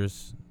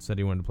Rodgers said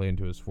he wanted to play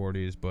into his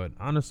 40s, but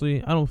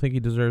honestly, I don't think he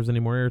deserves any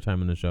more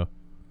airtime in the show.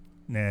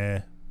 Nah.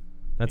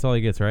 That's all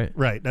he gets, right?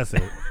 Right. That's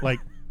it. Like,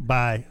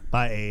 bye,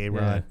 AA Ron.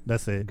 Yeah.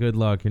 That's it. Good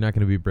luck. You're not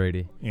going to beat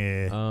Brady.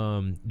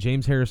 Yeah.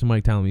 James Harris and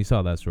Mike Tomlin. You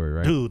saw that story,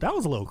 right? Dude, that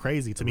was a little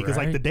crazy to me because,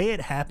 like, the day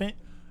it happened,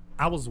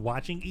 I was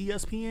watching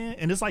ESPN,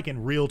 and it's like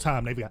in real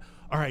time. They've got,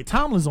 all right,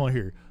 Tomlin's on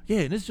here.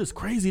 Yeah, and it's just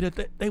crazy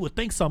that they would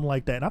think something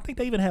like that. And I think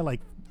they even had,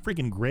 like,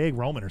 freaking Greg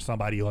Roman or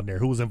somebody on there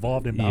who was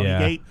involved in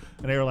Bountygate.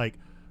 And they were like,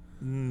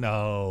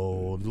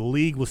 no, the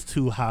league was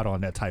too hot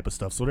on that type of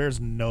stuff. So there's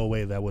no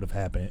way that would have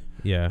happened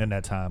in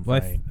that time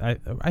frame.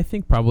 I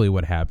think probably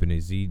what happened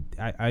is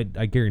I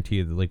guarantee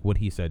you that, like, what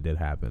he said did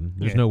happen.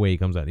 There's no way he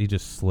comes out. He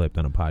just slipped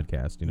on a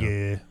podcast, you know?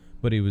 Yeah.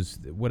 But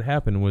what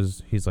happened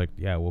was he's like,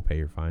 yeah, we'll pay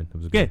your fine. It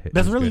was a good hit.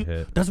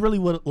 That's really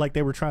what, like,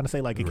 they were trying to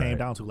say, like, it came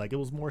down to. Like, it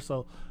was more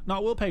so,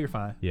 no, we'll pay your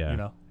fine. Yeah. You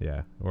know?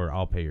 Yeah. Or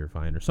I'll pay your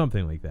fine or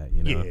something like that,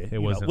 you know? Yeah.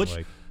 It wasn't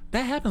like.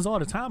 That happens all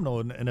the time,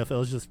 though, in the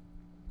NFL. It's just,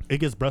 it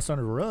gets brushed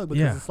under the rug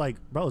because it's like,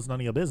 bro, it's none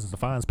of your business. The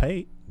fine's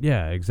paid.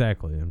 Yeah,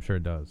 exactly. I'm sure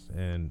it does.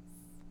 And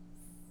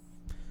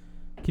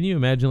Can you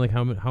imagine like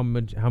how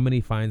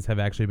many fines have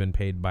actually been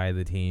paid by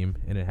the team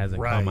and it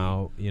hasn't come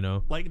out? You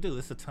know, like dude,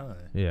 it's a ton.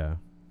 Yeah.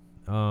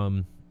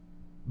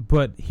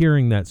 But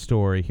hearing that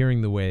story,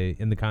 hearing the way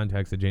in the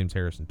context that James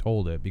Harrison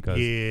told it, because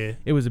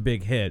it was a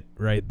big hit,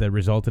 right? That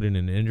resulted in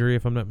an injury,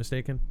 if I'm not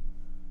mistaken.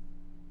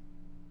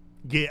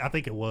 Yeah, I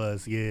think it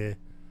was. Yeah,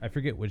 I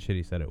forget which hit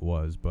he said it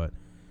was, but,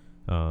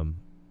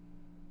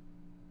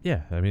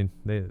 yeah, I mean,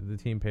 the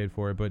team paid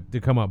for it, but to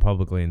come out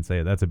publicly and say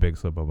it, that's a big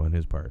slip up on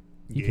his part.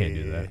 You can't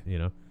do that, you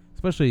know,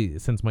 especially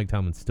since Mike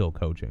Tomlin's still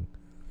coaching.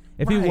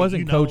 If he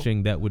wasn't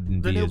coaching, that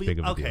wouldn't be as big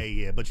of a deal. Okay,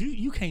 yeah, but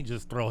you can't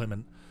just throw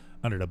him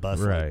under the bus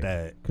like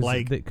that.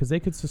 Because they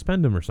could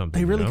suspend him or something.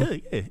 They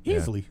really could,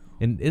 easily.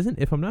 And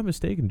if I'm not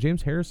mistaken,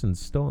 James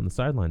Harrison's still on the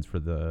sidelines for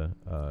the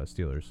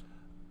Steelers.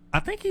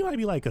 I think he might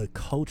be like a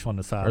coach on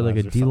the sidelines. Or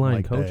like a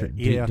D-line coach. Or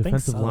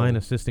defensive so. line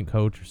assistant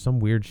coach or some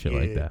weird shit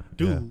like that.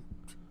 Dude,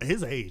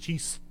 his age,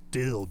 he's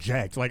still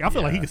jacked. Like, I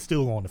feel like he could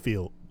still go on the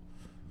field.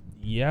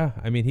 Yeah,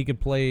 I mean, he could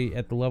play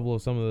at the level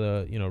of some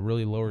of the,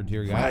 really lower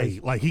tier guys.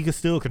 Right, like he could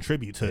still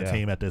contribute to a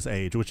team at this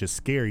age, which is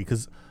scary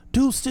because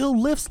dude still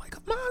lifts like a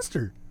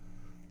monster.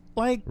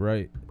 Like,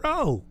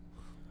 bro.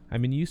 I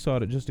mean, you saw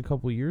it just a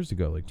couple of years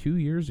ago, like 2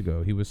 years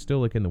ago. He was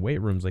still like in the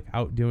weight rooms, like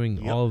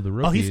outdoing all of the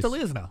rookies. Oh, he still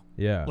is now.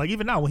 Yeah. Like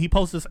even now when he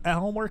posts his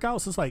at-home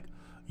workouts, it's like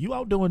you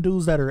outdoing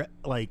dudes that are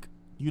like,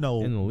 in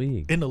the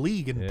league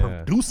and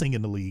producing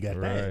in the league at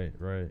that.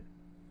 Right.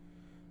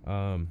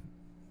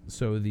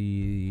 So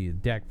the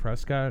Dak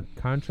Prescott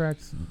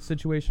contract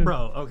situation,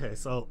 bro. Okay,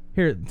 so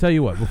here, tell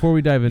you what. Before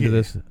we dive into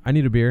this, I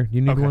need a beer.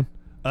 You need one?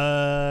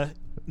 Well,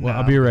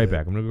 I'll be right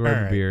back. I'm gonna go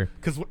grab a beer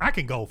because I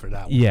can go for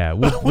that one. Yeah,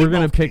 we're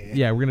gonna pick.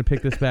 Yeah, we're gonna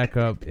pick this back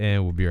up,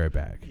 and we'll be right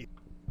back.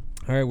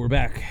 All right, we're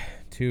back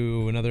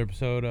to another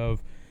episode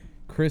of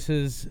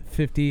Chris's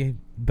 50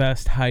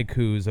 best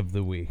haikus of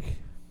the week.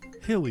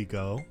 Here we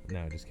go.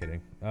 No, just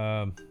kidding.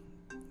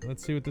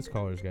 Let's see what this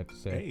caller's got to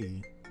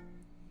say.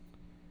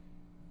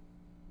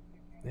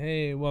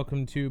 Hey,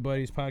 welcome to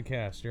Buddy's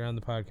podcast. You're on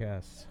the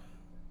podcast.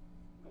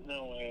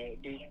 No way.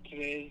 Dude,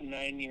 today is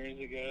 9 years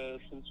ago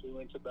since we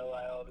went to Belle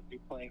Isle to do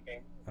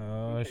planking.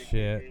 Oh,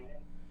 shit.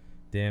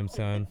 Damn,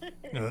 son.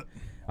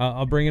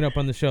 I'll bring it up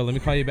on the show. Let me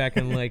call you back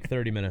in like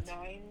 30 minutes.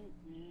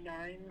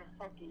 Nine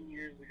fucking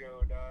years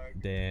ago,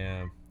 dog.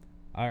 Damn.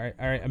 All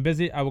right. I'm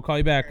busy. I will call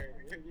you back.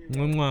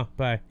 Mwah.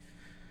 Bye.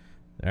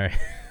 All right.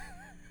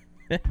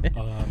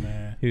 Oh,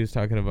 man. He was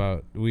talking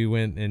about, we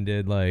went and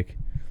did like,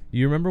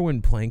 you remember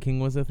when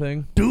planking was a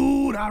thing?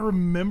 Dude, I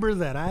remember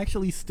that. I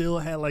actually still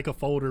had like a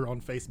folder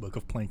on Facebook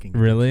of planking.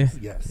 Really?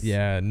 Yes.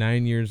 Yeah,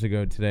 9 years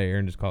ago today,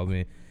 Aaron just called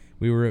me.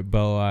 We were at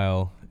Belle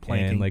Isle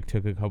and like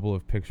took a couple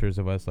of pictures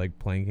of us like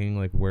planking,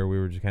 like where we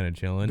were just kind of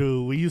chilling.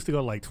 Dude, we used to go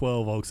to like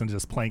 12 Oaks and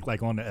just plank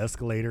like on the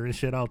escalator and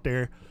shit out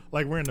there.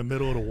 Like we're in the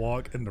middle of the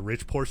walk in the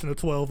rich portion of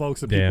 12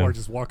 Oaks and people are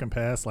just walking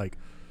past like,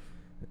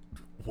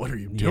 what are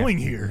you doing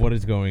here? What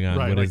is going on?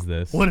 What is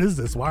this? What is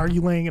this? Why are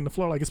you laying in the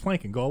floor like it's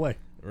planking? Go away.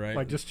 Right.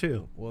 Like, just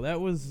chill. Well, that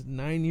was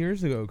 9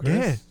 years ago, Chris.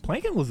 Yeah.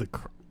 Planking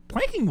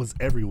was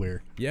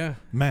everywhere. Yeah.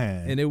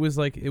 Man. And it was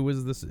like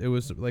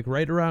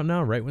right around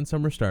now, right when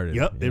summer started.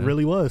 Yep. It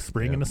really was.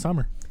 Spring into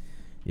summer.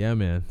 Yeah,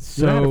 man.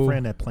 So I had a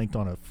friend that planked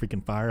on a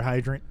freaking fire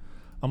hydrant.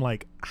 I'm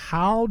like,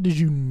 how did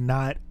you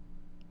not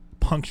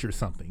puncture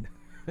something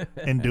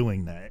in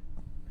doing that?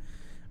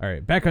 All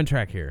right. Back on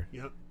track here.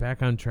 Yep.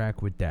 Back on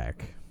track with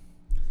Dak.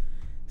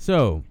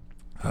 So,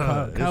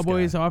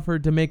 Cowboys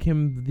offered to make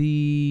him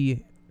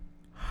the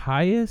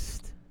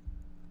highest,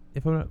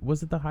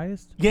 was it the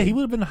highest? Yeah, he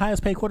would have been the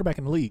highest paid quarterback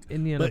in the league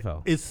in the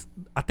NFL.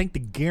 I think the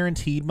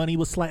guaranteed money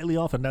was slightly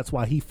off, and that's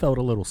why he felt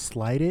a little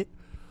slighted.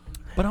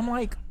 But I'm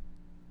like,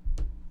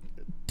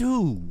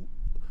 dude,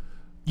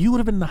 you would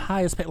have been the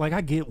highest paid. Like, I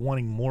get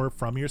wanting more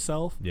from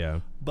yourself. Yeah,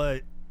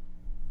 but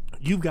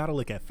you've got to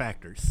look at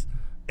factors,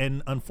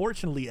 and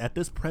unfortunately, at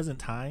this present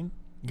time,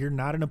 you're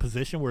not in a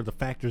position where the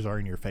factors are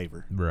in your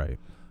favor. Right.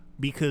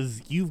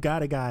 Because you've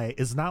got a guy,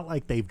 it's not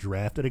like they've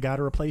drafted a guy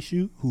to replace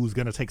you who's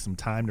going to take some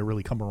time to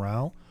really come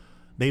around.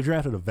 They've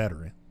drafted a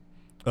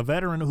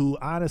veteran who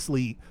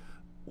honestly,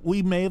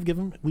 we may give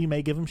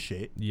him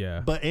shit. Yeah.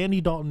 But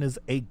Andy Dalton is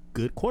a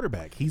good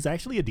quarterback. He's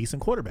actually a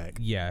decent quarterback.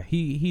 Yeah,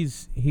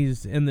 he's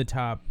in the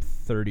top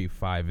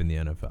 35 in the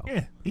NFL.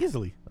 Yeah,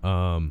 easily.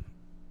 And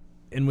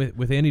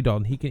with Andy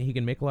Dalton, he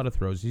can make a lot of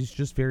throws. He's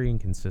just very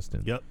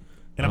inconsistent. Yep.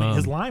 And I mean,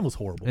 his line was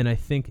horrible. And I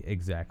think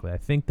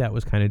that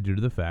was kind of due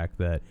to the fact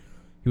that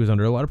he was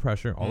under a lot of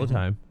pressure all the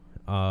time.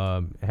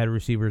 Had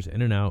receivers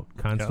in and out,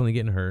 constantly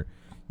getting hurt.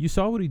 You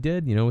saw what he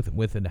did,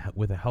 with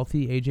a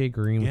healthy AJ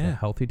Green, with a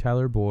healthy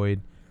Tyler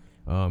Boyd.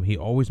 He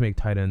always made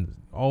tight ends.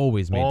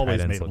 Always made tight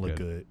ends look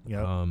good.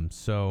 Yep.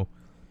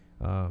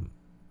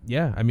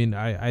 Yeah. I mean,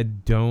 I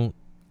don't.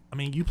 I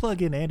mean, you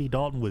plug in Andy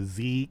Dalton with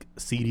Zeke,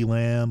 CeeDee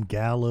Lamb,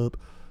 Gallup.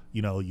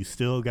 You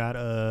still got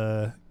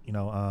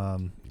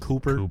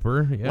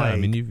Cooper. Yeah. Like, I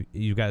mean,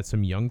 you've got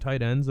some young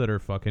tight ends that are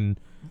fucking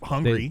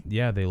hungry.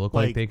 They look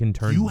like they can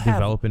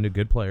develop into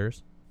good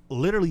players.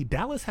 Literally,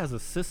 Dallas has a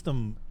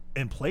system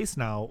in place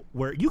now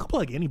where you can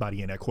plug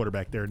anybody in at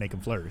quarterback there and they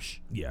can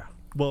flourish. Yeah.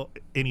 Well,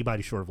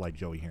 anybody short of like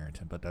Joey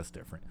Harrington, but that's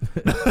different.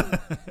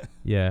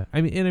 Yeah,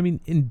 I mean,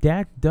 and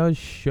Dak does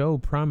show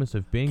promise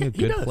of being a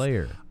good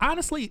player.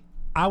 Honestly,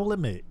 I will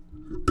admit.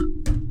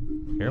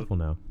 Careful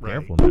now. Right.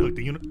 Careful now. Look,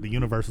 the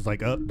universe is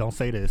like, don't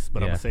say this,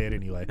 but I'm gonna say it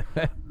anyway.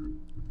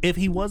 If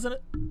he wasn't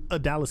a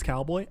Dallas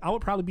Cowboy, I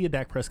would probably be a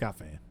Dak Prescott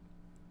fan.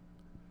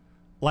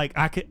 Like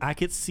I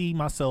could see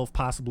myself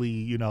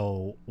possibly,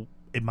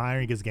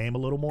 admiring his game a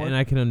little more. And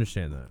I can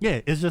understand that.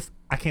 Yeah, it's just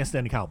I can't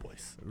stand the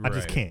Cowboys. Right. I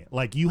just can't.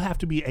 Like you have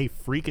to be a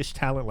freakish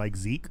talent like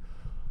Zeke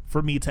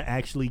for me to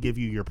actually give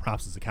you your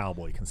props as a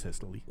Cowboy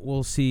consistently.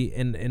 Well, see,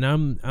 and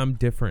I'm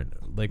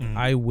different. Like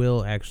I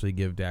will actually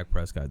give Dak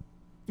Prescott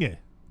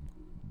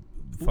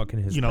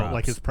fucking his props.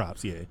 Like his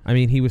props, yeah. I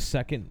mean, he was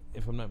second,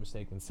 if I'm not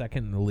mistaken,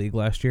 second in the league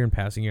last year in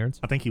passing yards.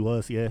 I think he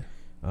was, yeah.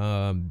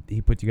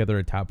 He put together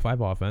a top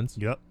 5 offense.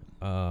 Yep.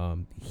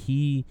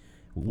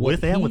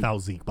 With and without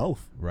Zeke,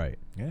 both. Right.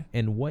 Yeah.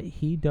 And what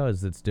he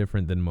does that's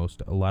different than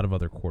a lot of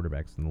other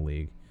quarterbacks in the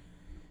league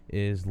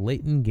is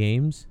late in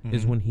games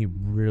is when he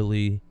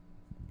really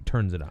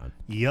turns it on.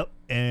 Yep.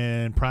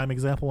 And prime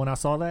example when I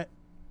saw that,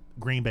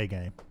 Green Bay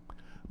game.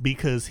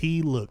 Because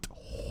he looked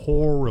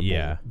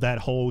horrible that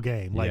whole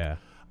game.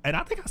 And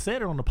I think I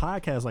said it on the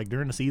podcast, like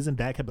during the season,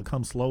 Dak had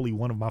become slowly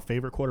one of my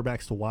favorite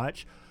quarterbacks to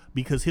watch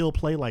because he'll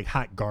play like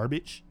hot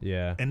garbage.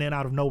 Yeah. And then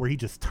out of nowhere, he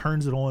just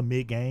turns it on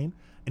mid-game,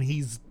 and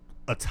he's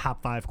a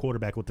top 5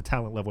 quarterback with the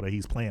talent level that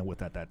he's playing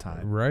with at that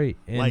time. Right.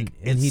 And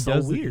it's he so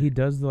does weird. He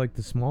does like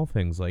the small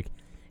things. Like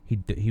he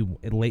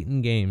late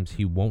in games,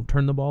 he won't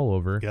turn the ball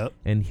over. Yep.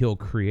 And he'll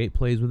create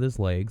plays with his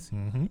legs,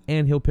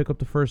 and he'll pick up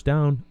the first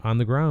down on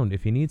the ground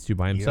if he needs to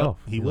by himself.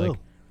 Yep, he will.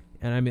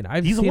 And I mean,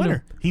 he's seen a winner.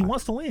 him, He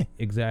wants to win.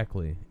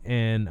 Exactly.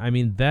 And I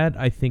mean, that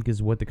I think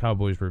is what the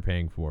Cowboys were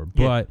paying for.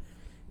 But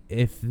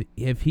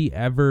if he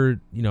ever,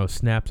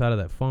 snaps out of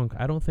that funk,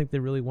 I don't think they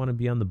really want to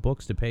be on the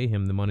books to pay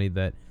him the money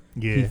that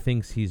he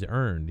thinks he's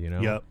earned,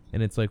 Yep.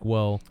 And it's like,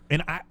 well.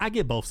 And I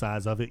get both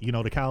sides of it.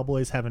 The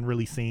Cowboys haven't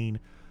really seen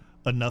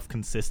enough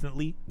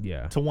consistently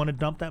to want to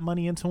dump that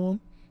money into him.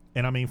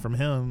 And I mean, from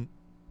him,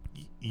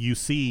 you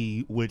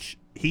see, which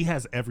he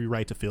has every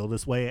right to feel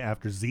this way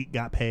after Zeke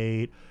got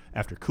paid,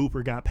 after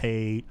Cooper got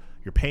paid.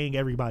 You're paying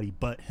everybody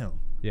but him.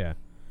 Yeah.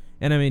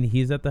 And I mean,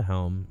 he's at the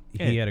helm.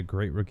 He had a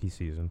great rookie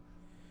season.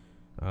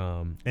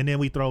 And then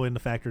we throw in the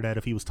factor that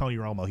if he was Tony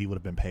Romo, he would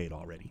have been paid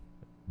already.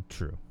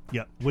 True.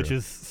 Yep. Which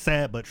is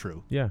sad but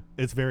true. Yeah.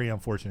 It's very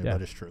unfortunate,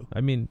 but it's true.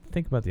 I mean,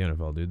 think about the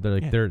NFL, dude. They're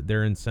like they're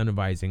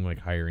incentivizing like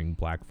hiring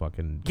black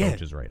fucking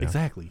coaches right now.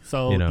 Exactly.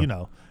 So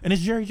and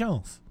it's Jerry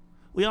Jones.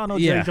 We all know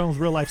Jerry Jones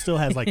real life still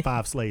has like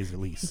 5 slaves at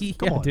least.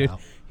 Come on, dude. Now.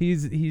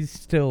 He's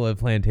still a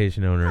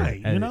plantation owner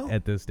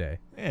at this day.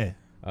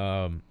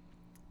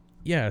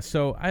 Yeah.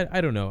 So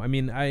I don't know. I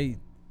mean, I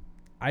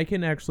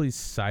can actually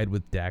side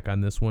with Dak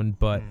on this one,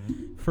 but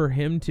for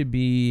him to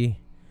be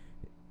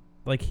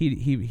like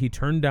he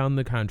turned down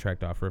the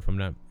contract offer. If I'm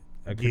not,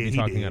 I could be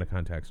talking out of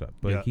context up,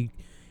 but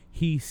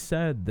he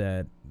said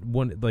that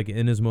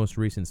in his most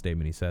recent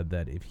statement, he said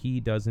that if he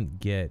doesn't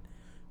get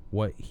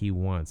what he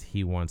wants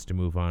to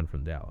move on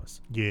from Dallas.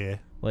 Yeah.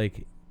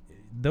 Like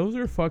those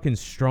are fucking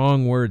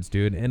strong words,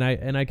 dude. And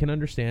I can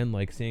understand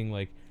like seeing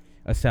like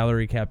a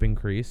salary cap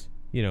increase,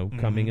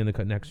 coming in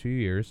the next few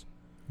years.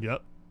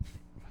 Yep.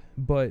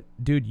 But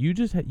dude, you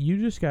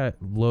just got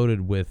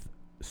loaded with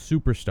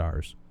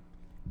superstars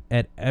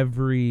at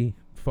every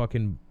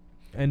fucking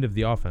end of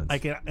the offense.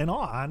 Like in all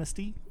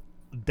honesty,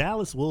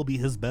 Dallas will be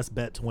his best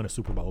bet to win a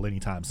Super Bowl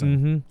anytime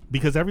soon.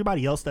 Because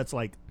everybody else that's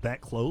like that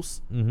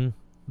close,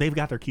 they've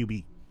got their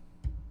QB.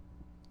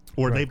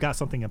 Or they've got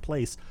something in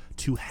place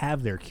to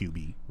have their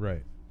QB.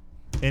 Right.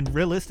 And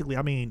realistically,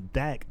 I mean,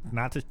 Dak,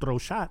 not to throw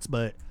shots,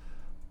 but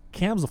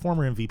Cam's a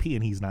former MVP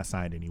and he's not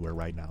signed anywhere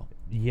right now.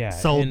 Yeah.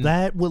 So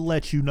that would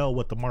let you know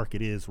what the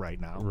market is right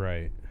now.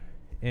 Right.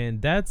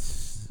 And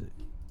that's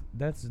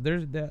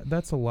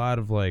a lot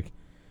of like,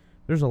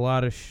 there's a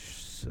lot of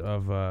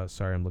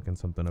sorry, I'm looking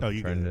something up,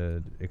 trying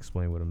to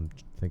explain what I'm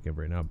thinking of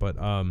right now. But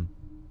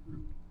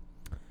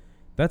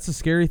that's a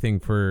scary thing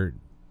for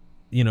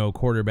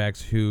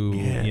quarterbacks who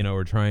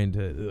are trying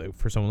to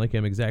for someone like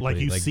him. Exactly.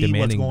 Like you see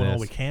what's going on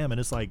with Cam, and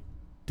it's like,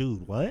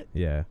 dude, what?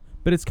 Yeah.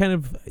 But it's kind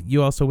of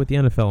you also with the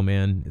NFL,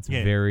 man. It's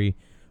very.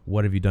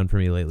 What have you done for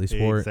me lately,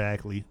 sport?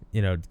 Exactly.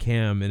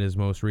 Cam in his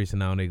most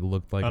recent outing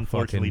looked like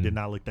unfortunately did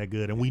not look that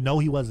good, and we know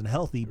he wasn't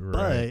healthy,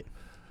 but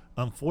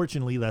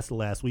unfortunately that's the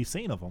last we've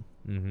seen of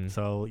him.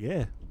 So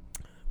yeah.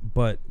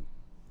 But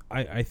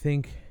I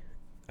think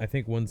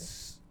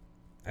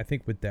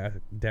with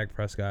Dak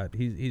Prescott,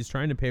 he's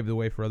trying to pave the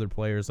way for other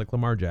players like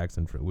Lamar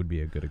Jackson would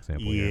be a good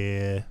example.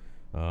 Yeah.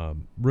 Here.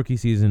 Rookie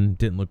season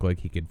didn't look like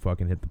he could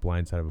fucking hit the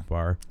blind side of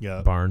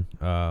a barn.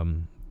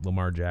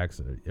 Lamar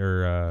Jackson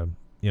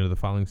the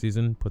following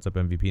season puts up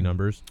MVP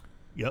numbers.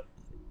 Yep.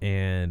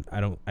 And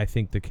I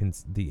think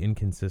the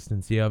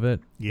inconsistency of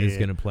it is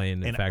going to play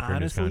in factor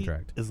in his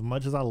contract. As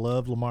much as I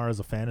love Lamar as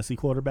a fantasy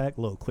quarterback,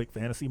 little quick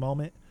fantasy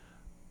moment,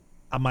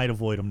 I might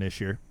avoid him this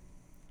year.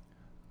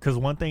 Because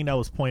one thing that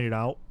was pointed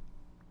out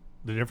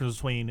The difference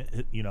between,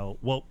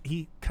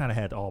 he kind of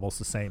had almost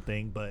the same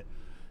thing, but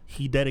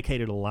he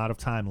dedicated a lot of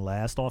time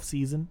last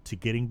offseason to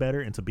getting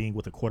better and to being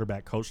with a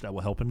quarterback coach that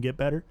will help him get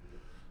better.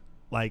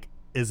 Like,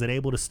 is it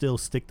able to still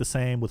stick the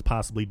same with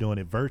possibly doing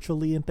it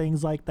virtually and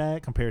things like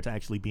that compared to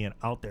actually being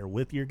out there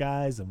with your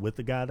guys and with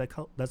the guy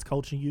that's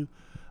coaching you?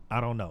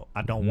 I don't know.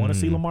 I don't want to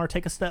see Lamar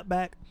take a step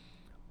back,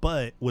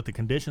 but with the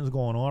conditions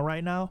going on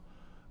right now,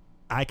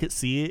 I could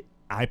see it.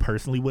 I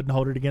personally wouldn't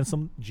hold it against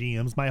him.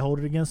 GMs might hold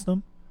it against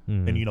him.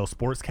 And,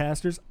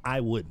 sportscasters, I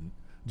wouldn't.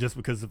 Just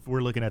because if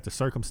we're looking at the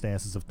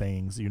circumstances of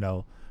things,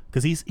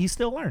 because he's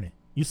still learning.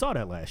 You saw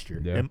that last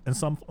year. Yeah. In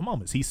some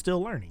moments, he's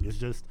still learning. It's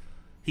just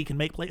he can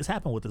make plays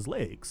happen with his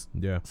legs.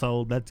 Yeah.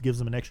 So that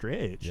gives him an extra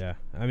edge. Yeah.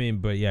 I mean,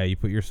 but yeah, you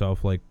put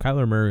yourself like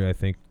Kyler Murray, I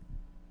think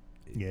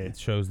it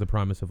shows the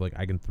promise of like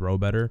I can throw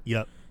better.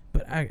 Yep.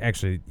 But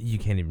actually, you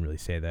can't even really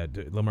say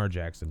that. Lamar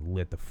Jackson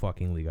lit the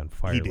fucking league on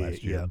fire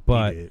last year. Yeah,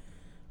 but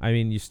I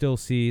mean, you still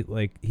see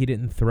like he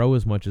didn't throw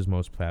as much as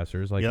most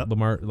passers. Like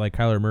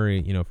Kyler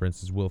Murray, for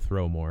instance, will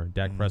throw more.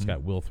 Dak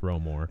Prescott will throw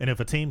more. And if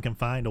a team can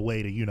find a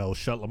way to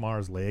shut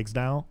Lamar's legs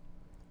down,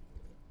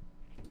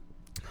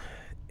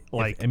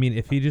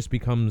 if he just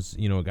becomes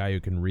a guy who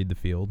can read the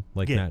field,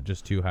 not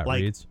just two hot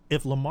reads.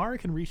 If Lamar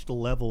can reach the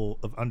level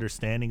of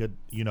understanding of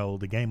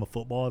the game of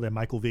football that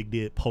Michael Vick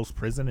did post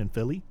prison in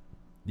Philly,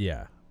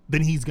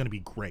 then he's going to be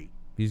great.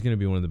 He's going to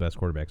be one of the best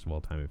quarterbacks of all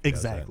time. If he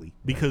does that.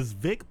 Because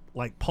Vic,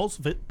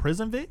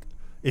 post-prison Vic,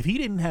 if he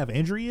didn't have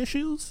injury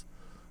issues,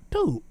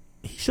 dude,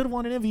 he should have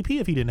won an MVP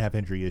if he didn't have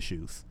injury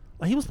issues.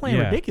 Like, he was playing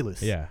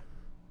ridiculous. Yeah.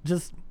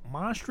 Just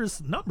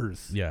monstrous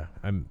numbers. Yeah.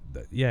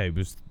 He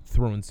was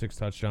throwing 6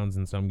 touchdowns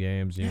in some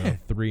games,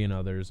 3 in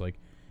others. Like,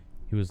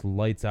 he was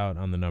lights out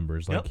on the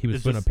numbers. Like, he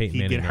was putting up Peyton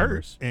Manning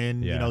numbers.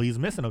 And, he's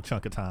missing a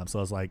chunk of time. So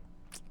I was like,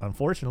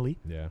 unfortunately,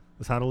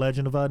 that's how the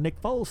legend of Nick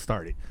Foles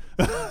started.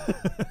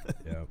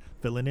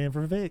 Filling in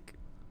for Vic.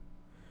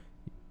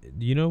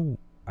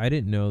 I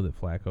didn't know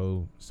that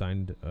Flacco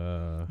signed.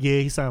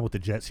 He signed with the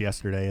Jets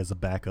yesterday as a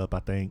backup, I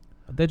think.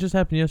 That just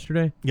happened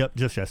yesterday? Yep,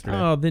 just yesterday.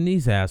 Oh, then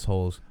these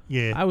assholes.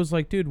 Yeah. I was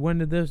like, dude, when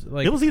did this?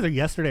 Like, it was either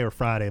yesterday or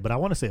Friday, but I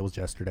want to say it was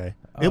yesterday.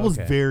 It was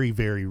very,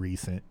 very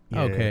recent.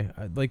 Yeah. Okay.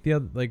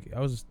 I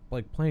was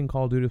playing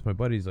Call of Duty with my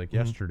buddies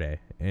yesterday,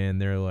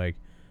 and they're like,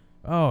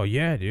 oh,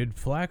 yeah, dude,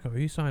 Flacco,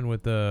 he signed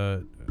with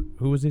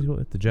who was he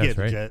with? The Jets,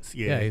 right? The Jets,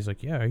 yeah. He's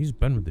like, yeah, he's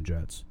been with the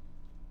Jets.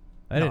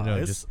 I didn't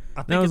know.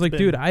 I was like,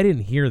 dude, I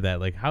didn't hear that.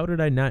 Like, how did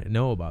I not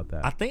know about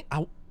that? I think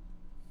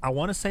I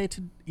want to say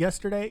to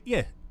yesterday.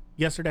 Yeah,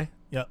 yesterday.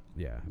 Yep.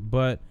 Yeah,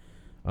 but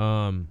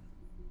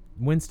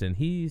Winston,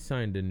 he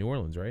signed in New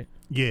Orleans, right?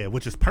 Yeah,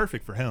 which is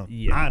perfect for him,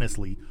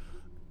 honestly,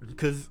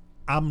 because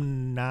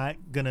I'm not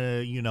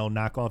gonna,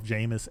 knock off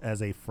Jameis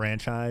as a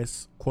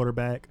franchise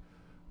quarterback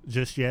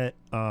just yet.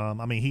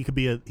 I mean, he could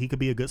be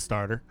a good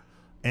starter,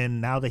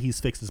 and now that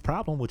he's fixed his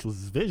problem, which was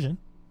his vision,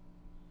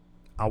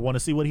 I want to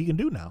see what he can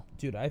do now.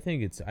 Dude, I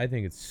think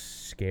it's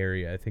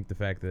scary. I think the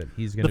fact that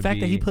he's going to that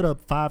he put up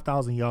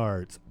 5,000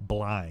 yards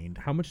blind.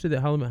 How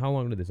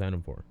long did they sign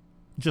him for?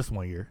 Just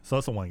 1 year. So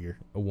it's a 1 year.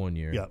 A 1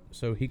 year. Yep.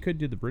 So he could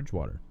do the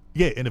Bridgewater.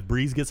 Yeah, and if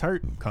Breeze gets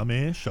hurt, come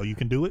in, show you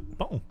can do it,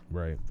 boom.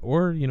 Right.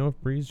 Or,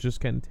 if Breeze just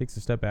kind of takes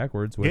a step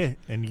backwards, which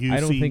and I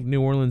don't think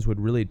New Orleans would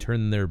really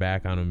turn their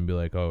back on him and be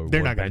like, oh,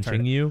 they're not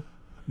benching you.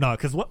 No,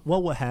 because what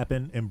will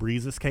happen in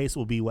Breeze's case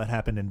will be what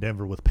happened in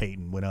Denver with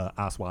Peyton when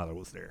Osweiler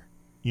was there.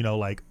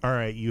 All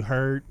right, you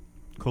hurt,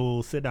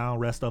 cool, sit down,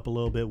 rest up a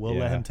little bit, we'll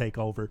let him take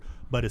over.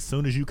 But as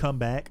soon as you come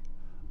back,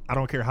 I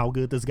don't care how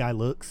good this guy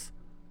looks,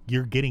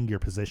 you're getting your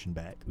position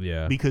back.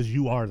 Yeah. Because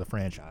you are the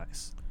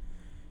franchise.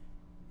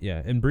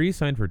 Yeah, and Breeze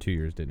signed for 2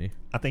 years, didn't he?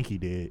 I think he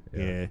did.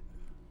 Yeah.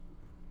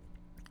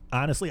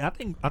 Honestly, I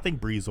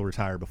think Breeze will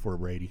retire before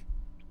Brady.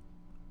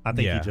 I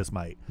think he just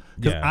might.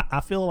 Because I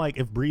feel like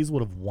if Breeze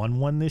would have won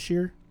one this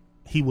year,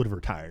 he would have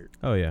retired.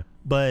 Oh yeah,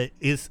 but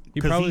he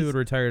probably would have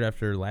retired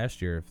after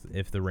last year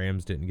if the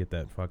Rams didn't get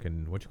that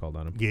fucking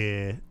on him.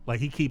 Yeah,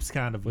 like he keeps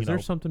kind of. Was there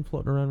something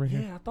floating around right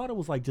here? Yeah, I thought it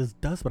was just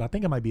dust, but I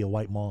think it might be a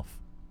white moth.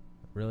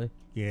 Really?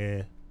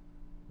 Yeah.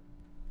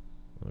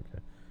 Okay.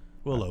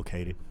 We'll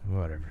locate it.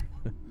 Whatever.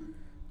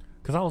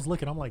 Because I was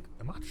looking, I'm like,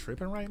 am I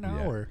tripping right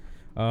now or?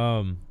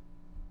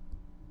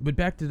 But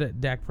back to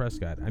Dak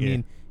Prescott. I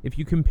mean, if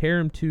you compare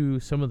him to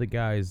some of the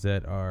guys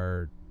that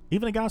are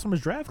even the guys from his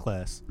draft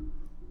class.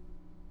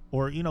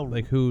 Or,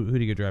 like who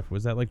did he get drafted?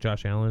 Was that like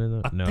Josh Allen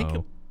in the?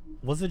 No.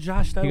 Was it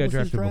Josh that he got was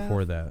drafted his draft?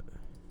 Before that?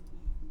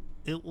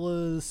 It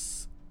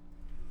was.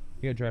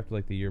 He got drafted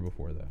like the year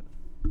before that.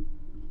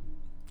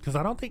 Because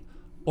I don't think,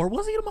 or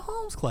was he the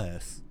Mahomes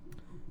class?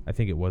 I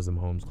think it was the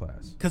Mahomes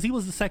class. Because he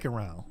was the second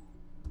round.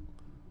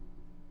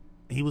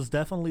 He was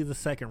definitely the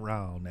second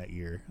round that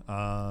year.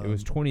 It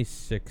was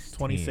 2016.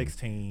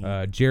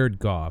 2016. Jared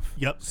Goff.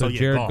 Yep. So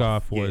Jared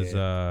Goff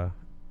was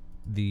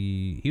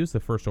he was the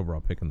first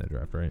overall pick in that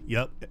draft, right?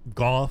 Yep.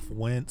 Goff.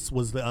 Wentz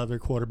was the other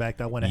quarterback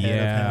that went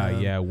ahead of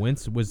him. Yeah.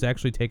 Wentz was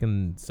actually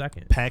taken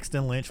second.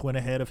 Paxton Lynch went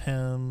ahead of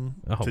him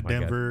to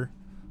Denver,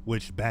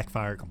 which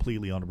backfired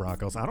completely on the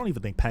Broncos. I don't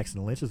even think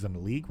Paxton Lynch is in the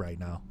league right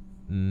now.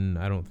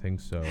 I don't think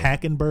so.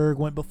 Hackenberg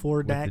went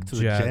before Dak to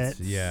the Jets.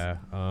 Yeah.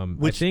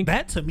 Which I think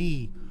that to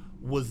me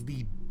was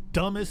the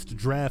dumbest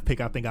draft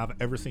pick I think I've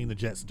ever seen the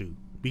Jets do.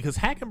 Because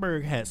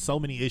Hackenberg had so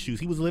many issues.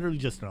 He was literally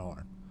just an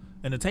arm.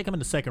 And to take him in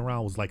the second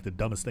round was like the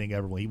dumbest thing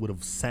ever when he would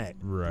have sat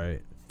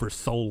for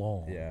so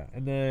long. Yeah.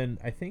 And then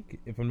I think,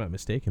 if I'm not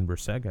mistaken,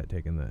 Brissett got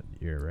taken that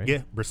year, right?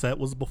 Yeah, Brissett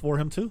was before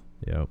him too.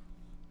 Yep.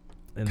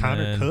 And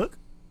Connor Cook?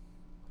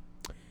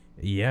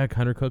 Yeah,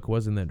 Connor Cook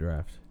was in that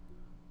draft.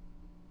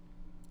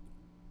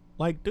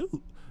 Like, dude.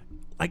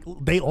 Like,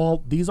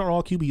 these are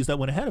all QBs that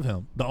went ahead of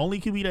him. The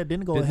only QB that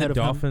didn't go ahead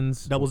of him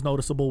that was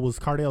noticeable was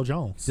Cardale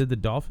Jones. Did the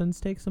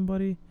Dolphins take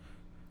somebody?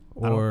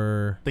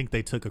 Or I think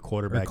they took a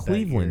quarterback. Or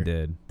Cleveland that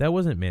year. Did. That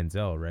wasn't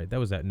Manziel, right? That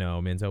was that. No,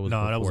 Manziel was.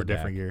 No, that was a Dak.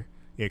 different year.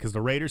 Yeah, because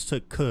the Raiders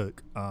took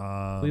Cook.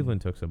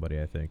 Cleveland took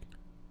somebody, I think.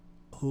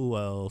 Who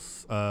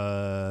else?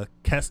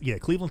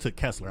 Cleveland took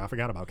Kessler. I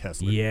forgot about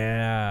Kessler.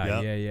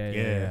 Yeah, yep.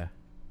 Yeah.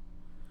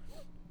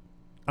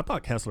 I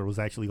thought Kessler was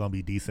actually going to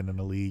be decent in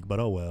the league, but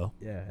oh well.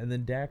 Yeah, and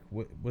then Dak,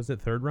 was it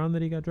third round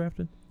that he got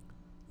drafted?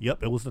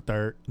 Yep, it was the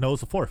third. No, it was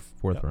the fourth.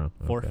 Fourth round.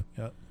 Fourth. Okay.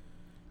 Yep.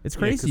 It's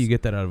crazy you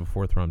get that out of a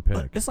fourth round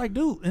pick. It's like,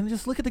 dude, and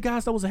just look at the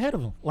guys that was ahead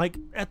of him. Like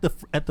at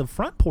the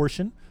front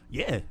portion,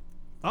 yeah.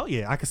 Oh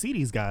yeah, I can see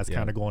these guys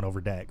kind of going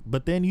over Dak.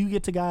 But then you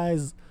get to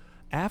guys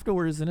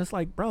afterwards, and it's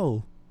like,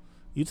 bro,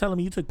 you telling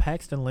me you took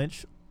Paxton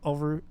Lynch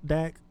over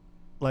Dak?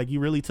 Like you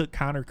really took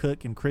Connor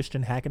Cook and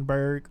Christian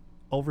Hackenberg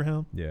over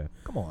him? Yeah.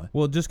 Come on.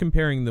 Well, just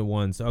comparing the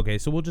ones. Okay,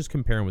 so we'll just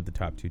compare him with the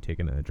top two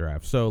taken in the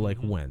draft. So like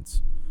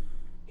Wentz,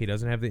 he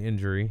doesn't have the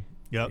injury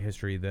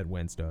history that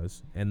Wentz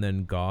does, and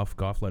then Goff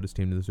led his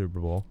team to the Super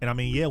Bowl. And I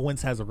mean, yeah,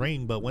 Wentz has a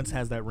ring, but Wentz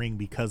has that ring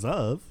because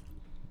of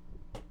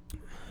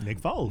Nick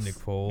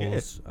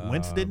Foles. Yeah.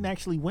 Wentz didn't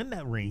actually win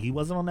that ring. He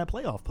wasn't on that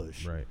playoff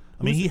push. Right.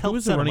 I mean, he helped. Who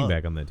was the running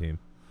back on that team?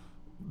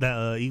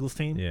 That Eagles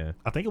team. Yeah.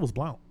 I think it was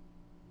Blount.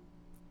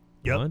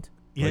 Yep. Blount?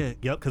 Yeah.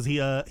 Yep. Because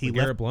he left.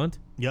 Garrett Blount.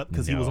 Yep.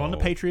 Because he was on the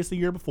Patriots the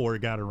year before.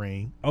 Got a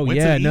ring. Oh Went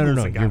yeah. to the No.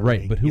 Eagles You're right.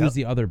 ring. But who was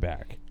the other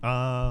back?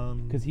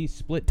 Because he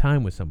split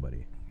time with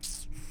somebody.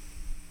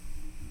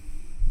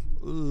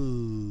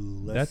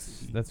 Ooh,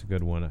 that's a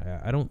good one.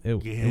 I don't.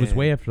 It was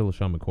way after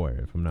LaShawn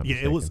McCoy, if I'm not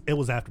mistaken. It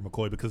was after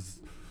McCoy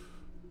because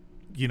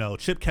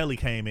Chip Kelly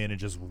came in and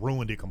just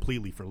ruined it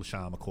completely for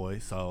LaShawn McCoy.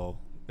 So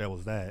that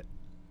was that.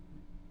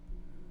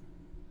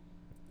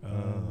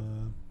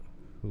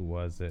 Who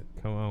was it?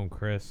 Come on,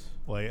 Chris.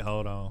 Wait,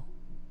 hold on.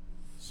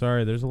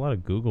 Sorry, there's a lot of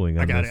Googling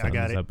on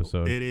this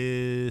episode. It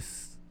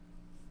is.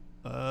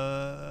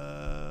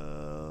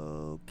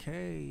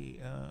 Okay.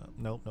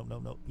 Nope.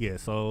 Yeah,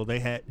 so they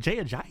had Jay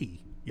Ajayi.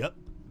 Yep.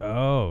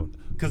 Oh.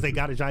 Because they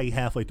got Ajayi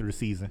halfway through the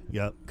season.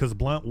 Yep. Because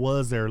Blount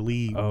was their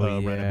lead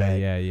running back.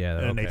 Yeah.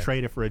 And they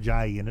traded for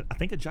Ajayi. And I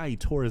think Ajayi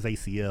tore his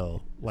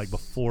ACL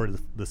before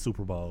the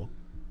Super Bowl.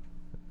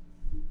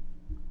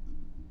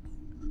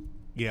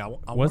 Yeah.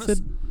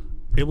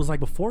 It was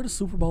before the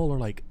Super Bowl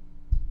or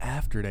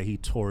after that he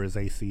tore his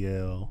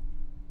ACL.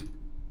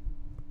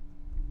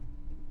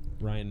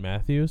 Ryan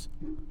Matthews?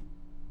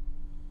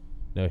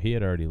 No, he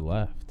had already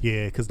left.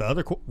 Yeah, because the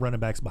other running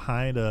backs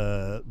behind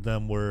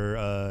them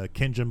were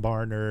Kenjon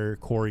Barner,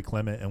 Corey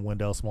Clement, and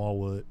Wendell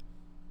Smallwood.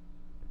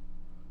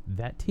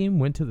 That team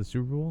went to the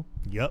Super Bowl?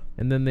 Yep.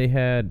 And then they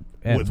had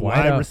with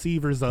wide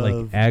receivers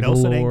of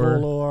Nelson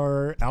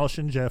Aguilar,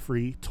 Alshon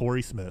Jeffrey,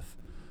 Torrey Smith.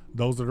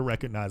 Those are the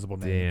recognizable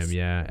names. Damn,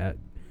 yeah.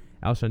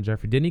 Alshon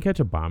Jeffrey. Didn't he catch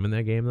a bomb in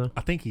that game, though?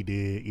 I think he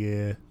did,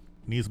 yeah.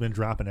 And he's been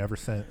dropping ever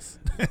since.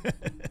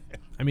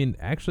 I mean,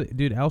 actually,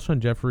 dude, Alshon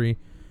Jeffrey,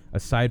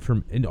 aside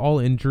from all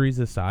injuries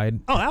aside,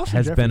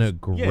 has been a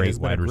great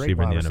wide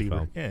receiver in the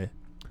NFL. Yeah.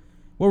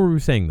 What were we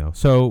saying, though?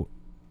 So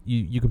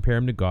you compare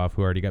him to Goff,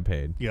 who already got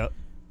paid. Yep.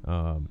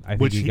 I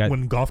think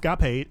when Goff got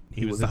paid,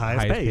 he was the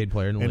highest paid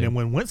player in the league. And then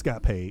when Wentz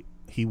got paid,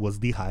 he was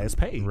the highest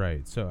paid.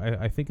 Right. So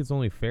I think it's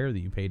only fair that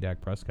you pay Dak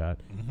Prescott.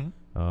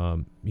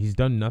 Mm-hmm. He's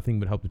done nothing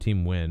but help the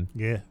team win.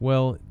 Yeah.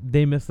 Well,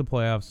 they missed the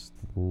playoffs.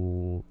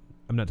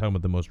 I'm not talking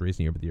about the most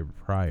recent year, but the year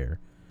prior.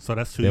 So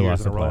that's 2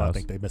 years in a row. I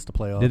think they missed the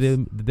playoffs.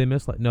 Did they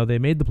miss? No, they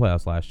made the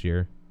playoffs last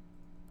year,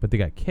 but they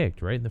got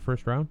kicked right in the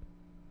first round.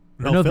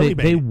 No,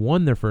 they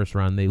won their first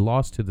round. They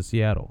lost to the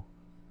Seattle.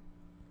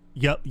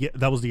 Yep. Yeah,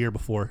 that was the year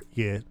before.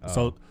 Yeah. Oh.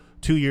 So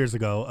 2 years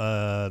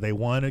ago, they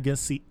won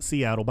against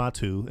Seattle by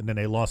 2, and then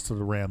they lost to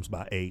the Rams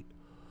by 8.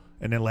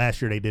 And then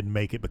last year they didn't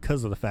make it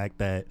because of the fact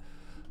that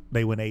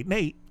they went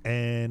 8-8,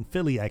 and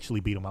Philly actually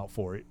beat them out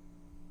for it.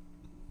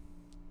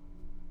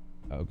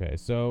 Okay,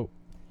 so,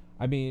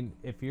 I mean,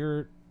 if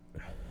you're,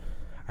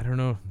 I don't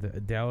know,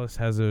 Dallas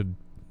has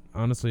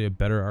honestly a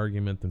better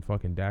argument than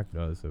fucking Dak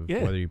does of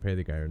whether you pay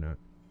the guy or not.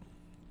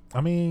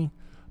 I mean,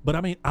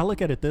 I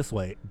look at it this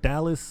way: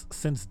 Dallas,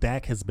 since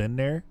Dak has been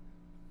there,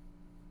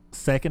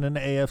 second in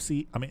the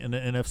in the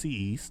NFC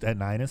East at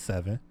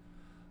 9-7.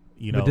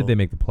 But did they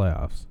make the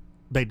playoffs?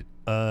 They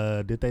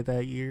did they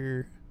that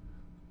year?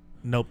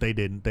 Nope, they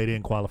didn't. They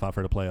didn't qualify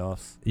for the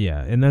playoffs.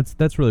 Yeah, and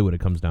that's really what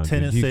it comes down to.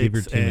 10-6, you give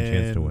your team a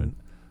chance to win.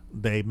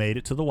 They made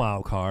it to the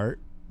wild card.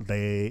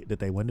 Did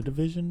they win the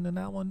division in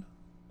that one?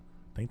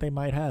 I think they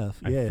might have.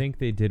 Yeah. I think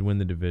they did win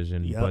the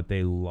division, but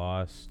they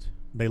lost.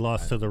 They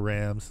lost to the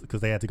Rams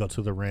because they had to go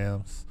to the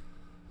Rams.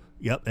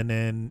 Yep, and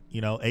then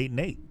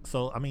 8-8.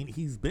 So I mean,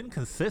 he's been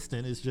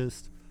consistent. It's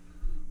just,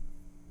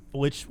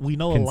 which we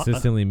know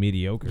consistently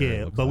mediocre.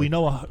 Yeah, but we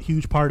know a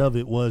huge part of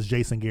it was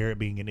Jason Garrett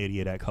being an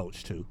idiot at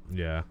coach too.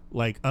 Yeah,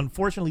 like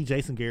unfortunately,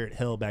 Jason Garrett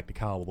held back the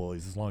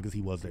Cowboys as long as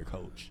he was their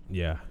coach.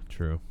 Yeah,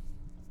 true.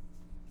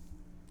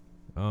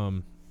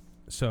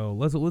 So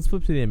let's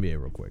flip to the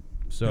NBA real quick.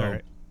 So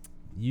right.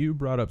 You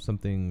brought up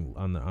something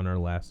on our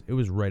last. It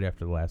was right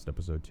after the last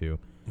episode too,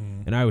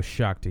 and I was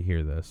shocked to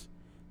hear this.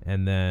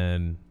 And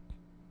then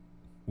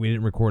we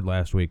didn't record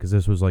last week because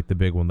this was like the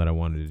big one that I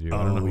wanted to do. I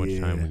don't know how much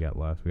time we got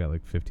left. We got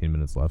like 15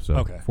 minutes left,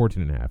 so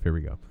 14 and a half. Here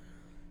we go.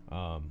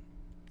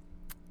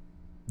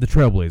 The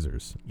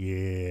Trailblazers.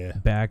 Yeah.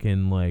 Back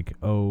in like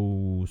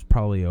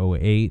probably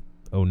 08,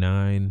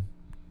 09,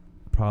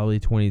 probably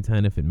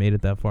 2010 if it made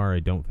it that far. I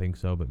don't think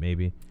so, but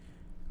maybe.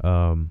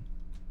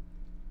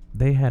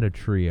 They had a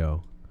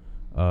trio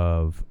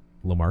of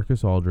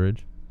LaMarcus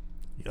Aldridge,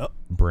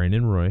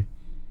 Brandon Roy,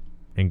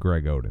 and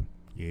Greg Oden.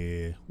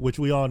 Yeah, which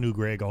we all knew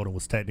Greg Oden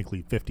was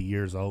technically 50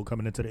 years old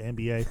coming into the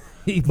NBA,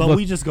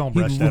 we just gonna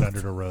brush that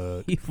under the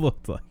rug. He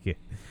looked like it.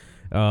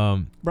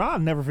 Bro, I'll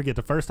never forget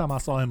the first time I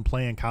saw him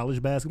playing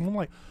college basketball. I'm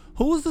like,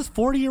 who is this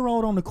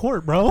 40-year-old on the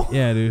court, bro?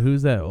 Yeah, dude,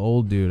 who's that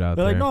old dude out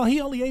there? They're like, no,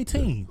 he only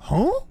 18.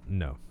 Huh?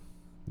 No.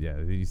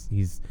 Yeah,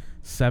 he's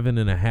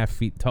 7.5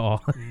 feet tall.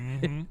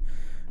 Mm-hmm.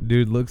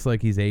 Dude looks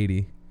like he's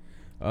 80.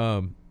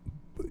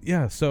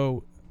 Yeah,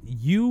 so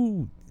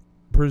you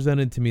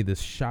presented to me this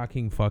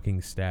shocking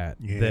fucking stat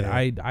that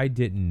I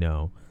didn't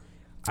know.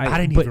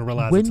 I didn't even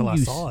realize until I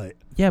saw it.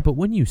 Yeah, but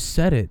when you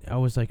said it, I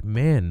was like,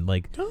 man,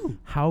 like, dude,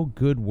 how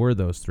good were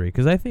those three?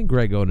 Because I think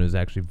Greg Oden is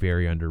actually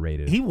very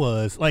underrated. He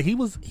was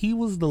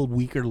the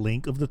weaker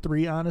link of the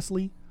three,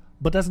 honestly.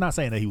 But that's not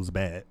saying that he was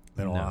bad,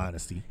 in all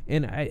honesty.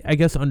 And I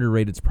guess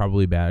underrated's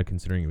probably bad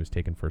considering he was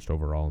taken first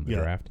overall in the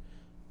draft.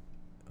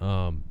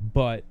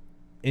 But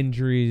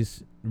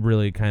injuries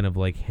really kind of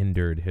like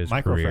hindered his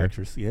career.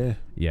 Microfractures,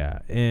 yeah.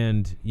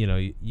 And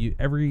you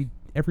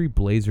every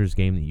Blazers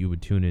game that you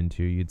would tune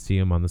into, you'd see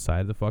him on the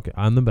side of the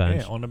on the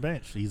bench. Yeah, on the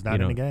bench. He's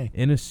not in the game.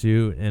 In a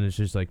suit, and it's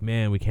just like,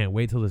 man, we can't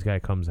wait till this guy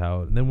comes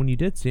out. And then when you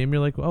did see him,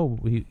 you're like, oh,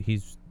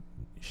 he's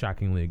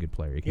shockingly a good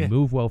player. He can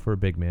move well for a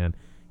big man.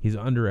 He's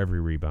under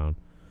every rebound.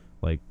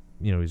 Like,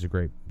 he's a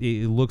great.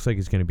 It looks like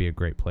he's going to be a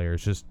great player.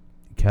 It's just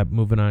kept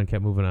moving on.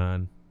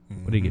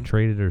 Mm-hmm. Would he get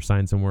traded or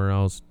signed somewhere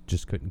else?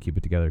 Just couldn't keep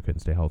it together.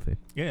 Couldn't stay healthy.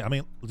 Yeah, I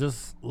mean,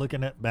 just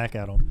looking back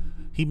at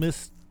him, he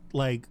missed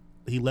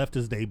he left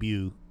his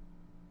debut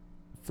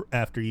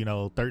after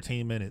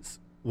 13 minutes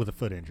with a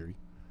foot injury.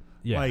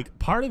 Yeah, like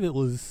part of it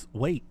was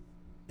weight.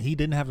 He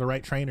didn't have the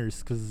right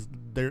trainers because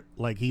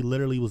he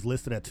literally was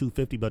listed at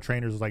 250, but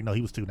trainers was like, no,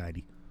 he was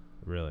 290.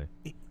 Really?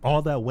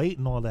 All that weight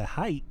and all that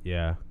height.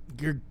 Yeah,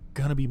 you're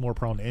gonna be more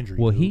prone to injury.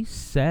 Well, he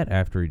sat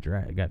after he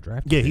got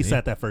drafted. Yeah, he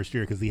sat that first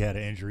year because he had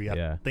an injury.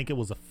 I think it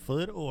was a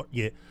foot or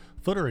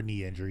a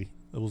knee injury.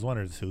 It was one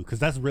of the two because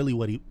that's really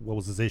what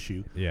was his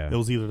issue. Yeah, it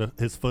was either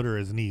his foot or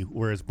his knee.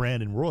 Whereas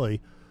Brandon Roy,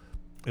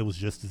 it was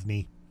just his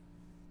knee.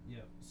 Yeah.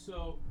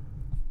 So,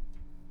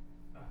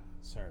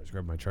 sorry, I just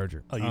grabbed my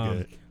charger. Oh, you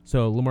good?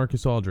 So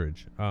LaMarcus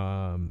Aldridge,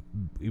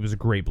 he was a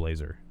great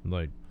Blazer.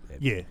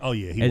 Yeah. Oh,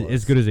 yeah. He was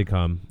as good as they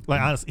come.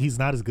 Honestly, he's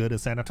not as good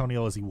as San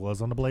Antonio as he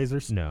was on the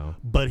Blazers. No,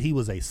 but he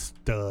was a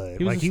stud.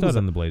 He was a stud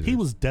on the Blazers. He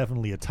was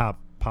definitely a top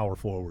power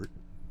forward.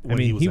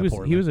 He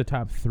was a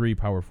top 3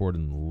 power forward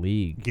in the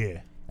league.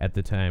 Yeah. At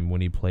the time when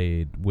he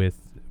played with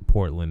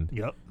Portland.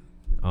 Yep.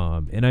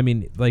 And I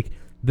mean,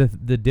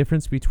 the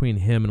difference between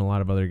him and a lot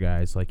of other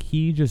guys,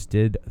 he just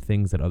did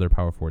things that other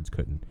power forwards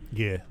couldn't.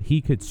 Yeah. He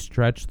could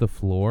stretch the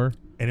floor.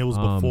 And it was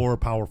before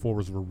power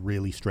forwards were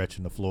really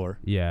stretching the floor.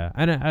 Yeah,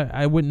 and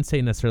I wouldn't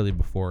say necessarily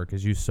before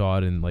because you saw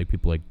it in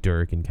people like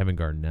Dirk and Kevin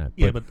Garnett.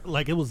 But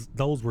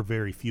those were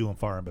very few and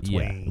far in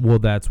between. Yeah, well,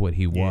 that's what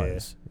he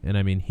was. And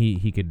I mean,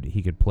 he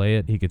could play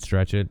it, he could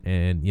stretch it,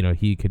 and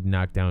he could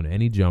knock down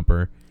any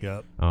jumper.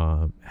 Yep.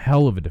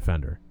 Hell of a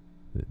defender.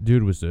 The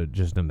dude was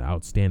just an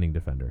outstanding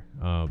defender.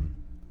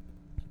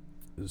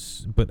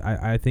 But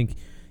I think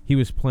he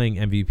was playing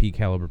MVP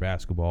caliber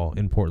basketball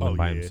in Portland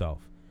by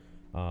himself.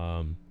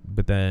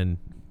 But then,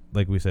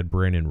 like we said,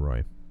 Brandon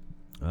Roy.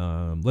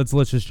 Let's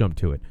just jump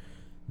to it.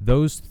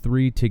 Those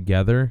three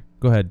together.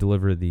 Go ahead,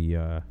 deliver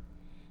the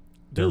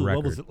dude. record.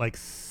 What was it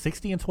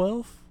 60 and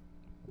 12?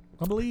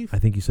 I believe. I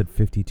think you said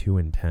 52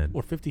 and 10.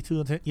 Or 52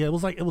 and 10. Yeah, it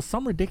was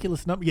some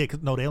ridiculous number. Yeah, because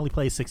they only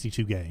played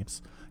 62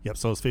 games. Yep.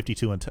 So it's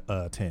 52 and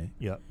 10.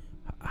 Yep.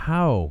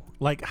 How?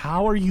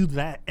 How are you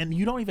that? And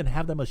you don't even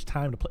have that much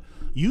time to play.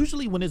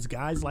 Usually, when it's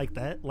guys like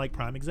that,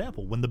 prime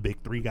example, when the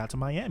big three got to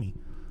Miami.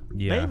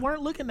 Yeah. They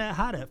weren't looking that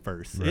hot at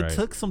first. Right. It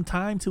took some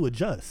time to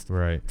adjust.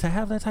 Right. To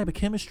have that type of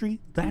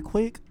chemistry that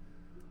quick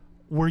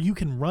where you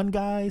can run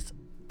guys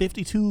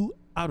 52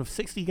 out of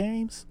 60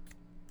 games.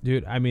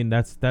 Dude, I mean,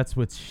 that's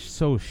what's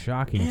so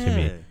shocking to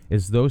me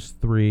is those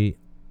three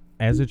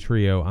as a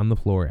trio on the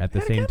floor at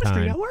the same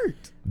time. That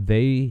worked.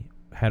 They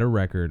had a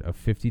record of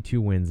 52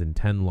 wins and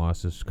 10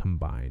 losses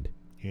combined.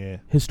 Yeah.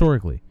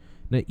 Historically.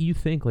 Now, you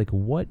think, like,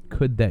 what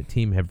could that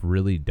team have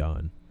really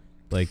done?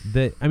 Like,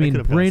 that, I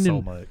mean, Brandon,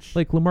 so much.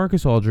 like,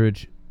 LaMarcus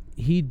Aldridge,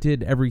 he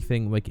did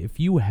everything. Like, if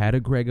you had a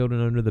Greg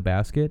Oden under the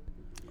basket,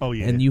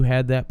 and you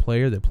had that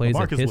player that plays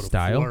LaMarcus at his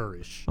style,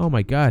 flourished. Oh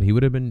my God, he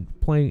would have been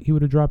playing. He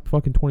would have dropped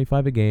fucking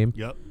 25 a game.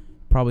 Yep.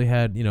 Probably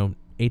had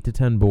 8 to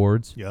 10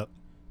 boards. Yep.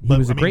 He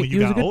was a great. When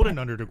you got Oden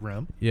under the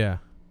rim, yeah,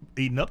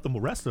 eating up the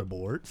rest of the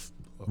boards.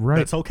 Right.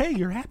 That's okay.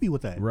 You're happy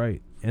with that. Right.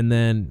 And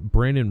then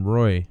Brandon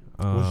Roy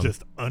was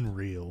just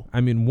unreal. I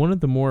mean, one of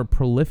the more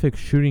prolific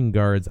shooting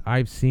guards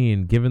I've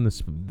seen, given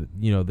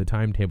the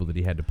timetable that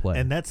he had to play.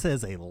 And that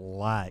says a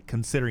lot,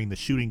 considering the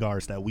shooting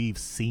guards that we've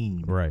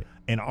seen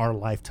in our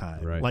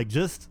lifetime. Right. Like,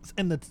 just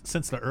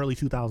since the early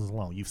 2000s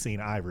alone, you've seen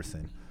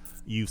Iverson.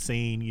 You've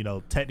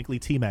seen, technically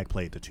T-Mac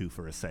played the 2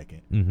 for a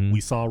second. Mm-hmm. We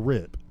saw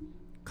Rip,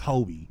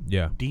 Kobe,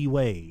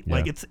 D-Wade. Yeah.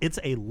 Like, it's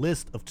a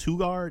list of 2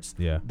 guards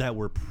that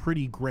were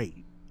pretty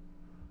great.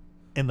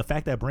 And the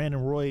fact that Brandon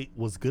Roy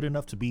was good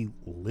enough to be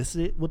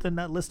listed within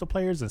that list of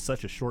players in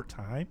such a short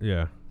time,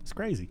 it's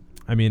crazy.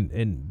 I mean,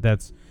 and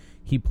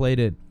he played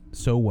it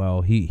so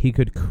well. He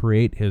could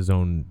create his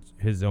own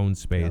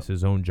space,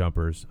 his own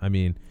jumpers. I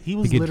mean, he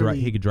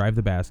could drive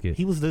the basket.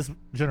 He was this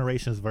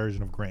generation's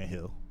version of Grant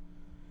Hill.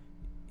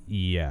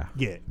 Yeah,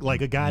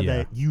 like a guy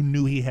that you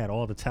knew he had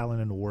all the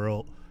talent in the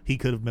world. He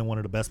could have been one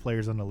of the best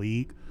players in the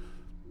league,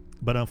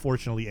 but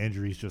unfortunately,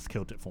 injuries just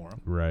killed it for him.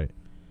 Right,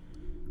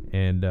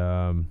 and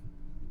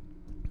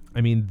I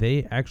mean,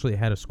 they actually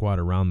had a squad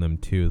around them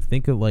too.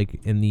 Think of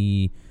like in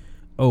the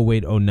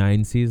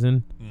 08-09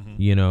 season.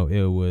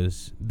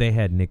 Mm-hmm. They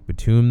had Nick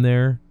Batum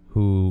there,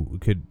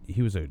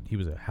 he was a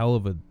hell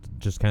of a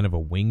just kind of a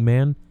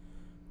wingman.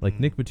 Like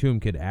Nick Batum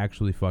could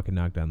actually fucking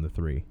knock down the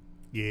 3.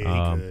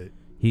 Yeah, he could.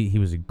 He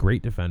was a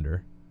great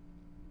defender.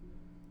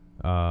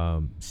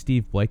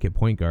 Steve Blake at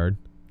point guard.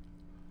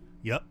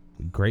 Yep.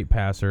 Great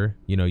passer.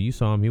 You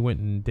saw him. He went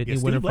and didn't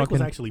he win Steve Blake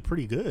was actually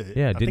pretty good.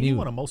 Yeah, I think he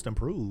won a Most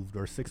Improved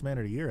or 6th Man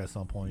of the Year at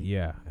some point.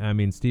 Yeah, I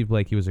mean, Steve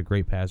Blake, he was a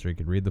great passer. He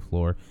could read the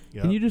floor.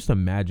 Yep. Can you just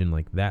imagine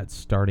like that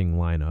starting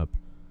lineup?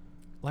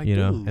 Like,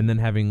 and then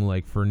having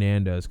like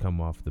Fernandez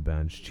come off the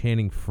bench,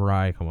 Channing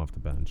Frye come off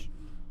the bench.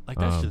 Like,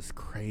 that's just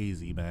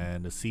crazy,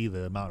 man, to see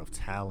the amount of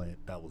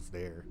talent that was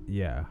there.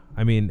 Yeah,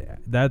 I mean,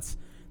 that's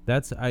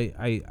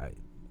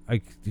I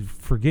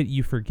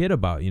forget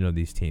about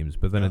these teams,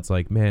 but then it's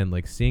like, man,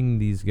 like seeing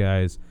these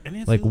guys,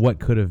 like what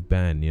could have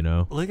been,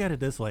 Look at it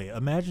this way: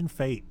 imagine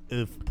fate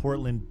if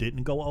Portland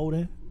didn't go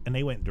Oden and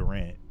they went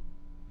Durant.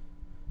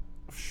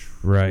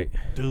 Right,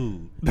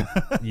 dude.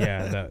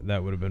 Yeah,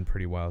 that would have been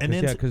pretty wild.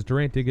 Because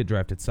Durant did get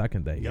drafted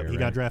 2nd that year. He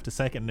got drafted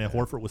 2nd, and then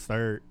Horford was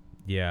 3rd.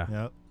 Yeah.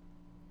 Yep.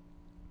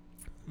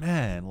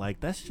 Man, like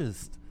that's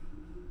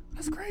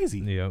crazy.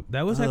 Yeah,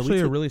 that was actually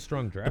a really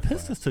strong draft. The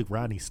Pistons took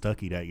Rodney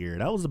Stuckey that year.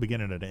 That was the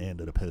beginning of the end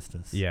of the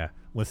Pistons. Yeah,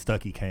 when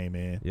Stuckey came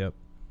in. Yep.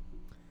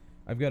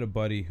 I've got a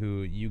buddy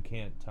who you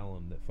can't tell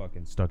him that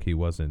fucking Stuckey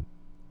wasn't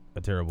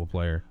a terrible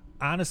player.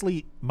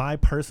 Honestly, my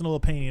personal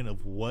opinion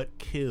of what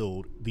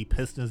killed the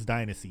Pistons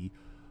dynasty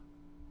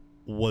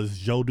was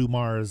Joe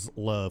Dumars'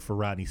 love for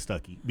Rodney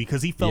Stuckey,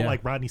 because he felt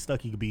like Rodney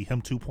Stuckey could be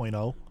him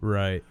 2.0.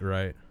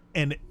 Right.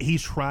 And he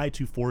tried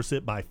to force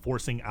it by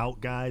forcing out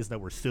guys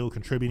that were still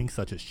contributing,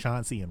 such as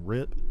Chauncey and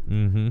Rip,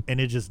 and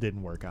it just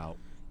didn't work out.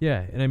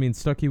 Yeah, and I mean,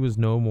 Stuckey was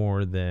no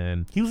more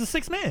than... He was a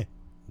 6th man.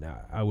 Nah,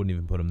 I wouldn't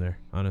even put him there,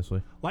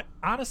 honestly. Like,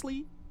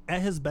 honestly,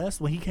 at his best,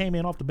 when he came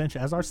in off the bench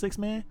as our 6th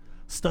man,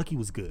 Stuckey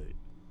was good.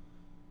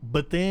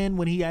 But then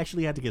when he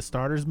actually had to get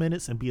starters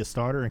minutes and be a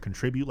starter and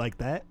contribute like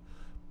that,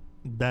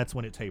 that's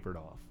when it tapered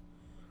off.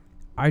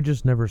 I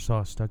just never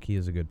saw Stuckey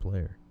as a good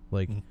player.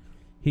 Like...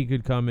 He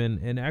could come in,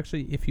 and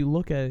actually, if you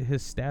look at it,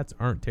 his stats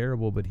aren't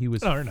terrible, but he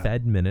was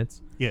fed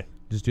minutes. Yeah.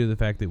 Just due to the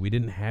fact that we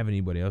didn't have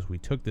anybody else. We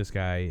took this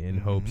guy in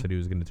hopes that he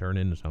was going to turn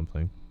into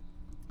something.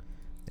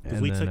 Because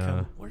we took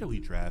him. Where did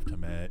we draft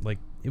him at? Like,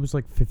 it was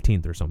like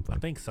 15th or something. I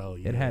think so,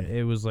 yeah.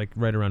 It was like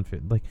right around,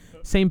 like,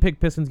 same pick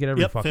Pistons get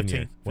every fucking 15th.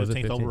 year. Was 15th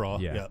it 15th overall,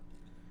 yeah. Yep.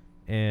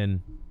 And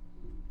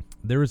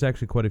there was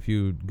actually quite a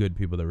few good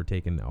people that were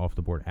taken off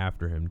the board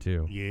after him,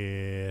 too.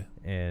 Yeah.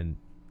 And...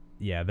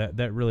 yeah,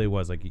 that really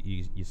was, like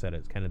you said,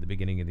 it's kind of the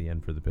beginning of the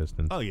end for the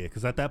Pistons. Oh, yeah,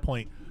 because at that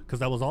point, because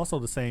that was also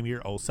the same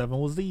year, 07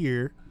 was the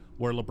year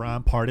where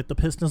LeBron parted the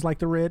Pistons like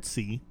the Red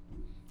Sea,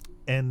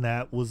 and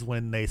that was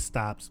when they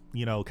stopped,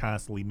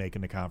 constantly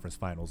making the conference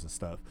finals and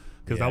stuff,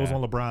 because that was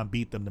when LeBron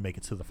beat them to make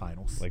it to the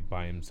finals. Like,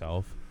 by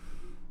himself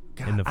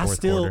God, in the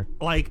fourth quarter.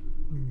 Like,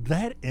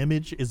 that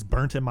image is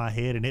burnt in my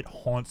head, and it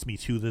haunts me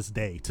to this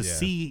day to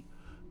see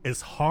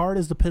as hard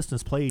as the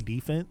Pistons played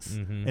defense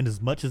and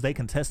as much as they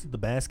contested the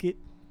basket,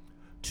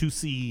 to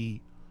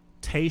see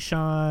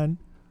Tayshaun,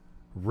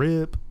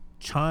 Rip,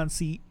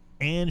 Chauncey,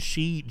 and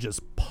Sheed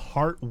just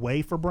part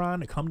way for Bron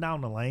to come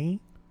down the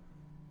lane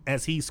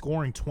as he's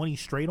scoring 20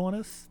 straight on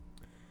us.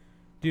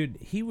 Dude,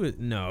 he was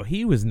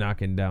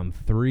knocking down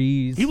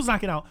threes. He was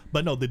knocking out,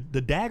 but no, the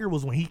dagger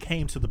was when he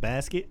came to the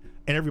basket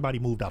and everybody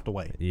moved out the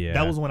way. Yeah.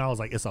 That was when I was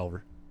like, it's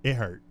over. It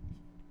hurt.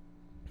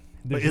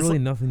 There's really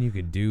nothing you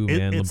could do,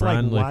 man.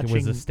 LeBron like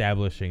was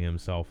establishing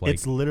himself. Like,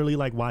 it's literally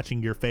like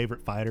watching your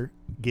favorite fighter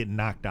get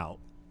knocked out.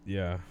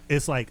 Yeah.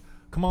 It's like,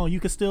 come on, you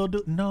can still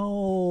do.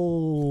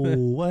 No,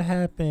 what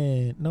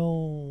happened?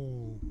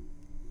 No,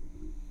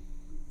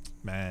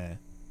 man.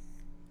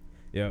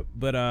 Yeah,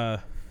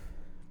 but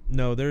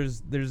no,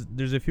 there's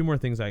a few more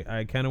things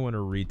I kind of want to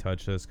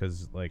retouch this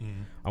because like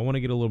I want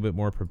to get a little bit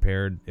more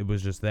prepared. It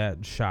was just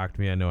that shocked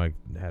me. I know I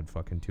had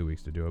fucking 2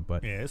 weeks to do it,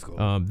 but yeah, it's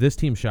cool. This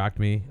team shocked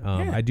me.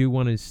 I do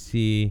want to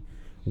see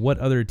what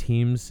other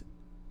teams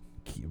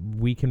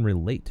we can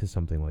relate to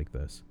something like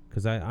this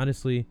because I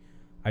honestly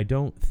I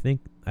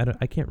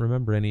can't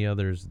remember any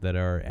others that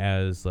are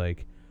as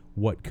like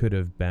what could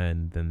have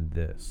been than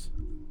this.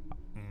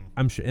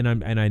 I'm sure,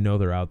 and I know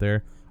they're out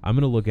there. I'm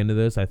going to look into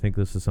this. I think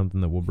this is something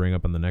that we'll bring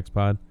up on the next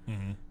pod.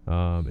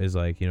 Is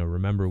like,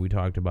 remember we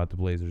talked about the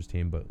Blazers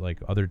team, but like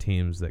other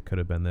teams that could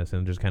have been this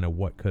and just kind of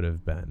what could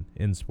have been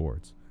in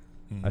sports.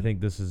 I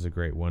think this is a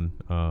great one.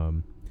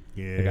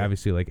 Like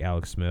obviously like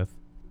Alex Smith,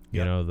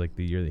 you know, like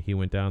the year that he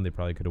went down, they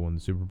probably could have won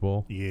the Super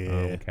Bowl.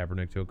 When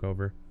Kaepernick took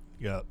over.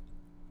 Yep.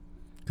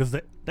 Because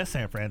that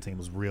San Fran team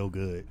was real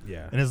good.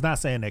 Yeah. And it's not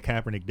saying that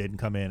Kaepernick didn't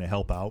come in and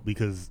help out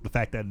because the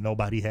fact that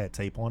nobody had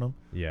tape on him.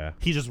 Yeah.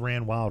 He just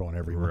ran wild on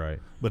everyone. Right.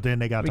 But then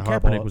they got to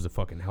Harbaugh. Kaepernick was a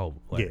fucking hell of a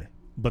player. Yeah.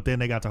 But then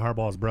they got to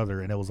Harbaugh's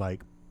brother and it was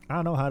like, I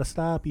don't know how to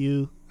stop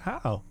you.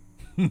 How?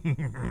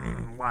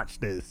 Watch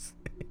this.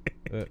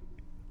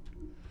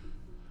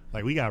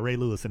 Like we got Ray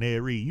Lewis and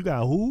Ed Reed. You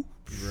got who?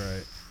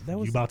 Right.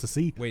 You about to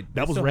see. Wait,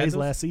 that was Ray's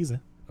last season.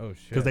 Oh,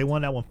 shit. Because they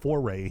won that one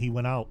for Ray and he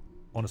went out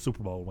on a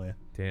Super Bowl win.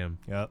 Damn.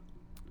 Yep.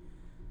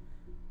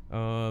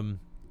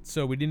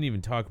 So we didn't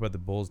even talk about the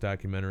Bulls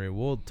documentary.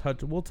 We'll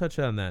touch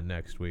on that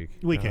next week.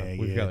 We can.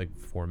 We've got like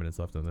 4 minutes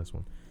left on this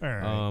one. All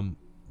right.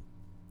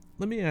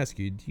 Let me ask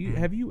you: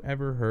 have you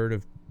ever heard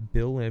of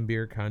Bill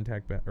Laimbeer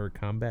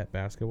combat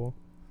basketball?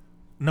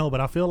 No,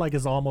 but I feel like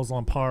it's almost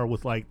on par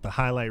with like the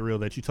highlight reel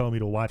that you told me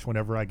to watch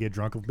whenever I get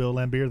drunk of Bill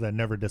Laimbeer that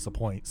never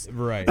disappoints.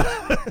 Right.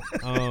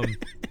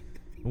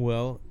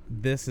 Well,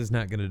 this is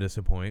not going to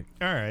disappoint.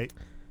 All right.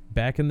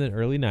 Back in the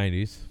early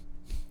 90s,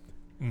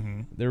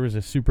 there was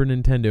a Super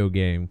Nintendo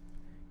game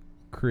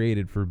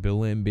created for Bill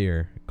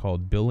Laimbeer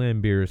called Bill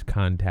Laimbeer's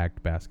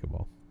Contact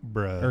Basketball.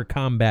 Bruh. Or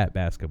Combat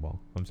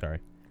Basketball. I'm sorry.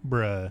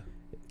 Bruh.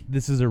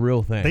 This is a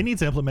real thing. They need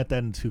to implement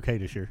that in 2K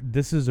this year.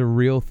 This is a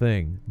real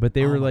thing. But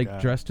they were like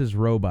dressed as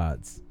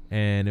robots.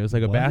 And it was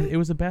like it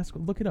was a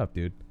basketball. Look it up,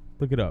 dude.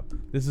 Look it up.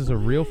 This is a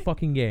real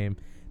fucking game.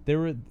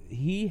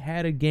 He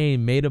had a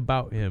game made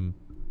about him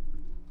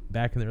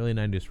back in the early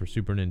 90s for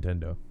Super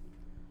Nintendo.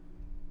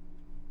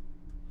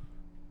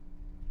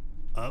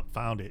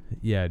 Found it.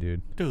 Yeah,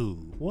 dude.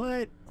 Dude,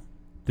 what?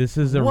 This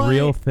is a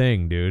real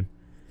thing, dude.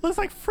 Looks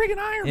like freaking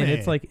Iron Man. And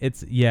it's like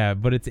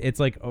but it's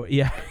like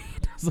he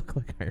does look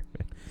like Iron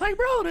Man. Like,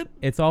 bro,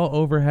 it's all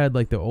overhead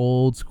like the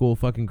old school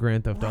fucking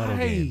Grand Theft Auto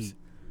games.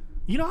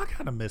 You know, I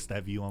kind of missed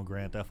that view on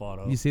Grand Theft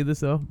Auto. You see this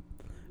though?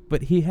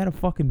 But he had a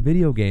fucking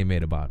video game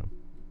made about him.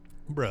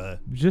 Bruh.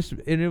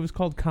 And it was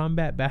called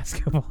Combat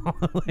Basketball.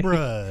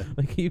 Bruh.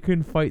 Like you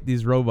can fight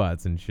these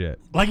robots and shit.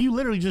 Like you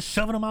literally just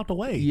shoving them out the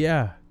way.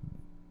 Yeah.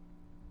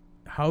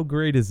 How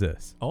great is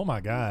this? Oh my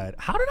God.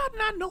 How did I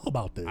not know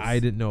about this? I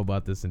didn't know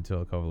about this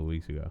until a couple of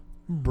weeks ago.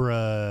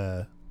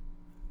 Bruh.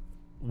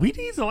 We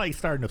need to like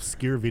start an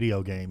obscure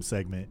video game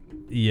segment.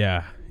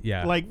 Yeah.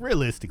 Yeah. Like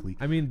realistically.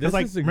 I mean, this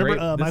like, is a great...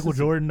 Remember Michael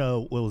Jordan,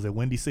 what was it,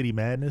 Windy City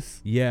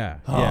Madness? Yeah.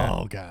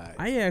 Oh, God.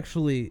 I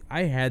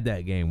had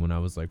that game when I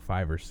was like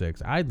 5 or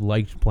 6. I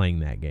liked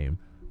playing that game.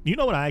 You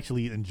know what I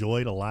actually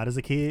enjoyed a lot as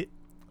a kid?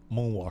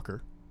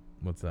 Moonwalker.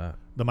 What's that?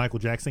 The Michael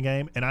Jackson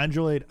game. And I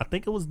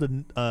think it was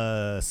the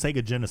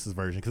Sega Genesis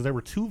version because there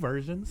were 2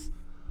 versions.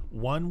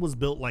 One was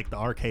built like the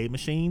arcade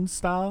machine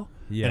style.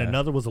 Yeah. And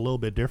another was a little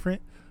bit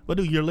different. But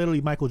dude, you're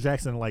literally Michael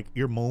Jackson, like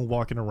you're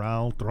moonwalking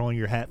around, throwing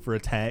your hat for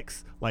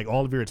attacks. Like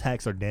all of your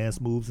attacks are dance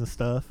moves and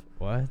stuff.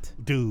 What?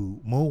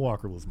 Dude,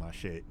 Moonwalker was my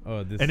shit.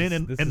 Oh, this and is,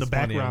 then this in is the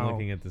funny. background, I'm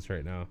looking at this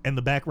right now. And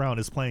the background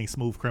is playing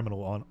Smooth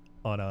Criminal on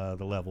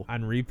the level.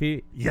 On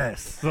repeat?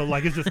 Yes. So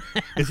like it's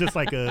just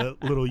like a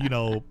little,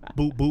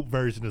 boop boop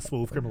version of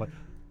Smooth Criminal,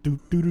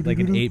 like like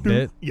an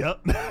 8-bit.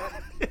 Yep.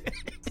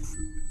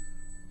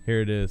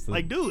 Here it is.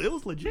 Like, dude, it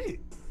was legit.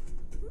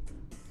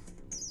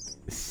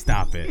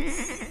 Stop it.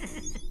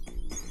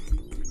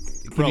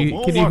 Bro,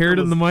 can you hear it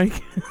in the mic?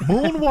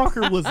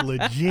 Moonwalker was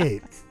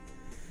legit.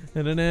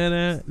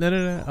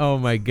 Oh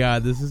my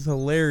God, this is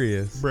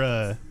hilarious.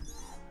 Bruh.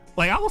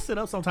 Like, I will sit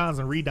up sometimes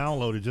and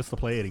re-download it just to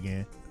play it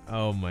again.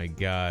 Oh my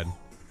God.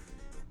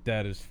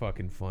 That is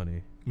fucking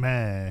funny.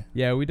 Man.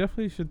 Yeah, we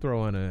definitely should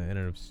throw in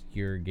an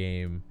obscure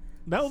game.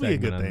 That would be a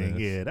good thing.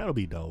 Yeah, that'll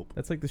be dope.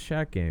 That's like the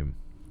Shaq game.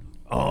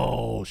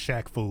 Oh,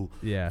 Shaq Fu.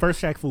 Yeah.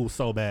 First Shaq Fu was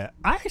so bad.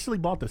 I actually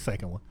bought the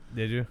second one.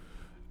 Did you?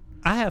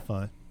 I had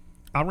fun.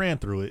 I ran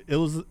through it. It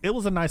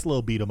was a nice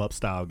little beat 'em up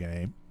style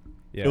game.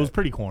 Yeah. It was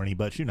pretty corny,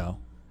 but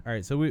All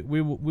right, so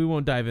we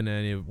won't dive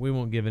into we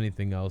won't give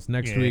anything else.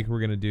 Next week we're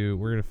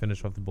gonna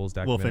finish off the Bulls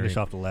documentary. We'll finish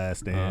off The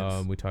Last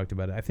Dance. We talked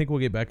about it. I think we'll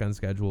get back on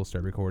schedule.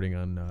 Start recording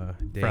on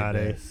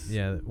Fridays.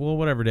 Yeah, well,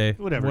 whatever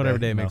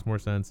day makes more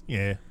sense.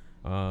 Yeah.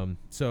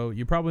 So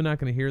you're probably not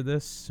gonna hear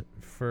this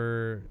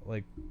for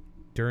like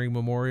during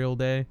Memorial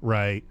Day,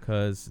 right?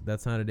 Because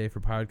that's not a day for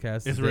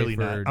podcasts. It's really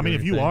not. I mean,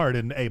 if you are,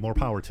 then hey, more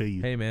power to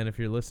you. Hey, man, if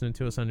you're listening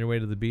to us on your way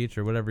to the beach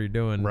or whatever you're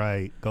doing,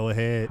 right? Go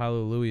ahead.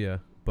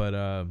 Hallelujah.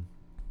 But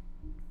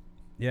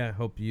yeah,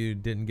 hope you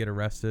didn't get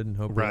arrested, and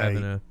hope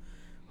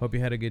hope you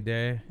had a good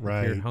day.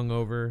 Right. If you're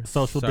hungover,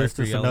 social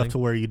distance enough to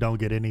where you don't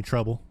get any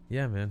trouble.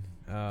 Yeah, man.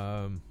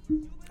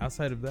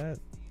 Outside of that,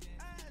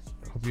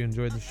 hope you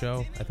enjoyed the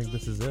show. I think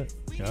this is it.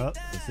 Yep,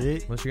 that's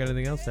it. Unless you got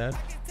anything else, Dad.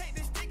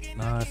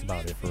 Nah, that's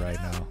about it for right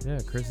now. Yeah,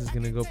 Chris is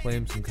gonna go play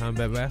him some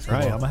combat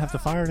basketball. Right, I'm gonna have to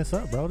fire this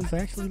up, bro. This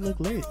actually look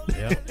lit.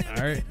 Yep.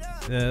 All right.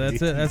 Yeah,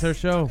 that's it. That's our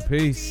show.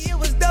 Peace. It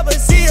was double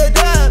sealed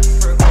up.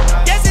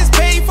 Yes, it's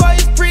paid for.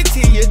 It's pretty.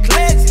 Your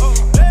clutch.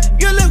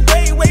 You look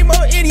way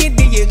more Indian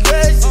than your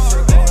clutch.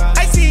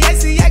 I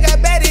see. I got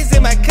baddies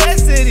in my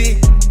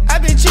custody.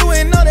 I've been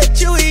chewing on that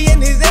chewy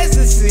in his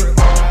ecstasy.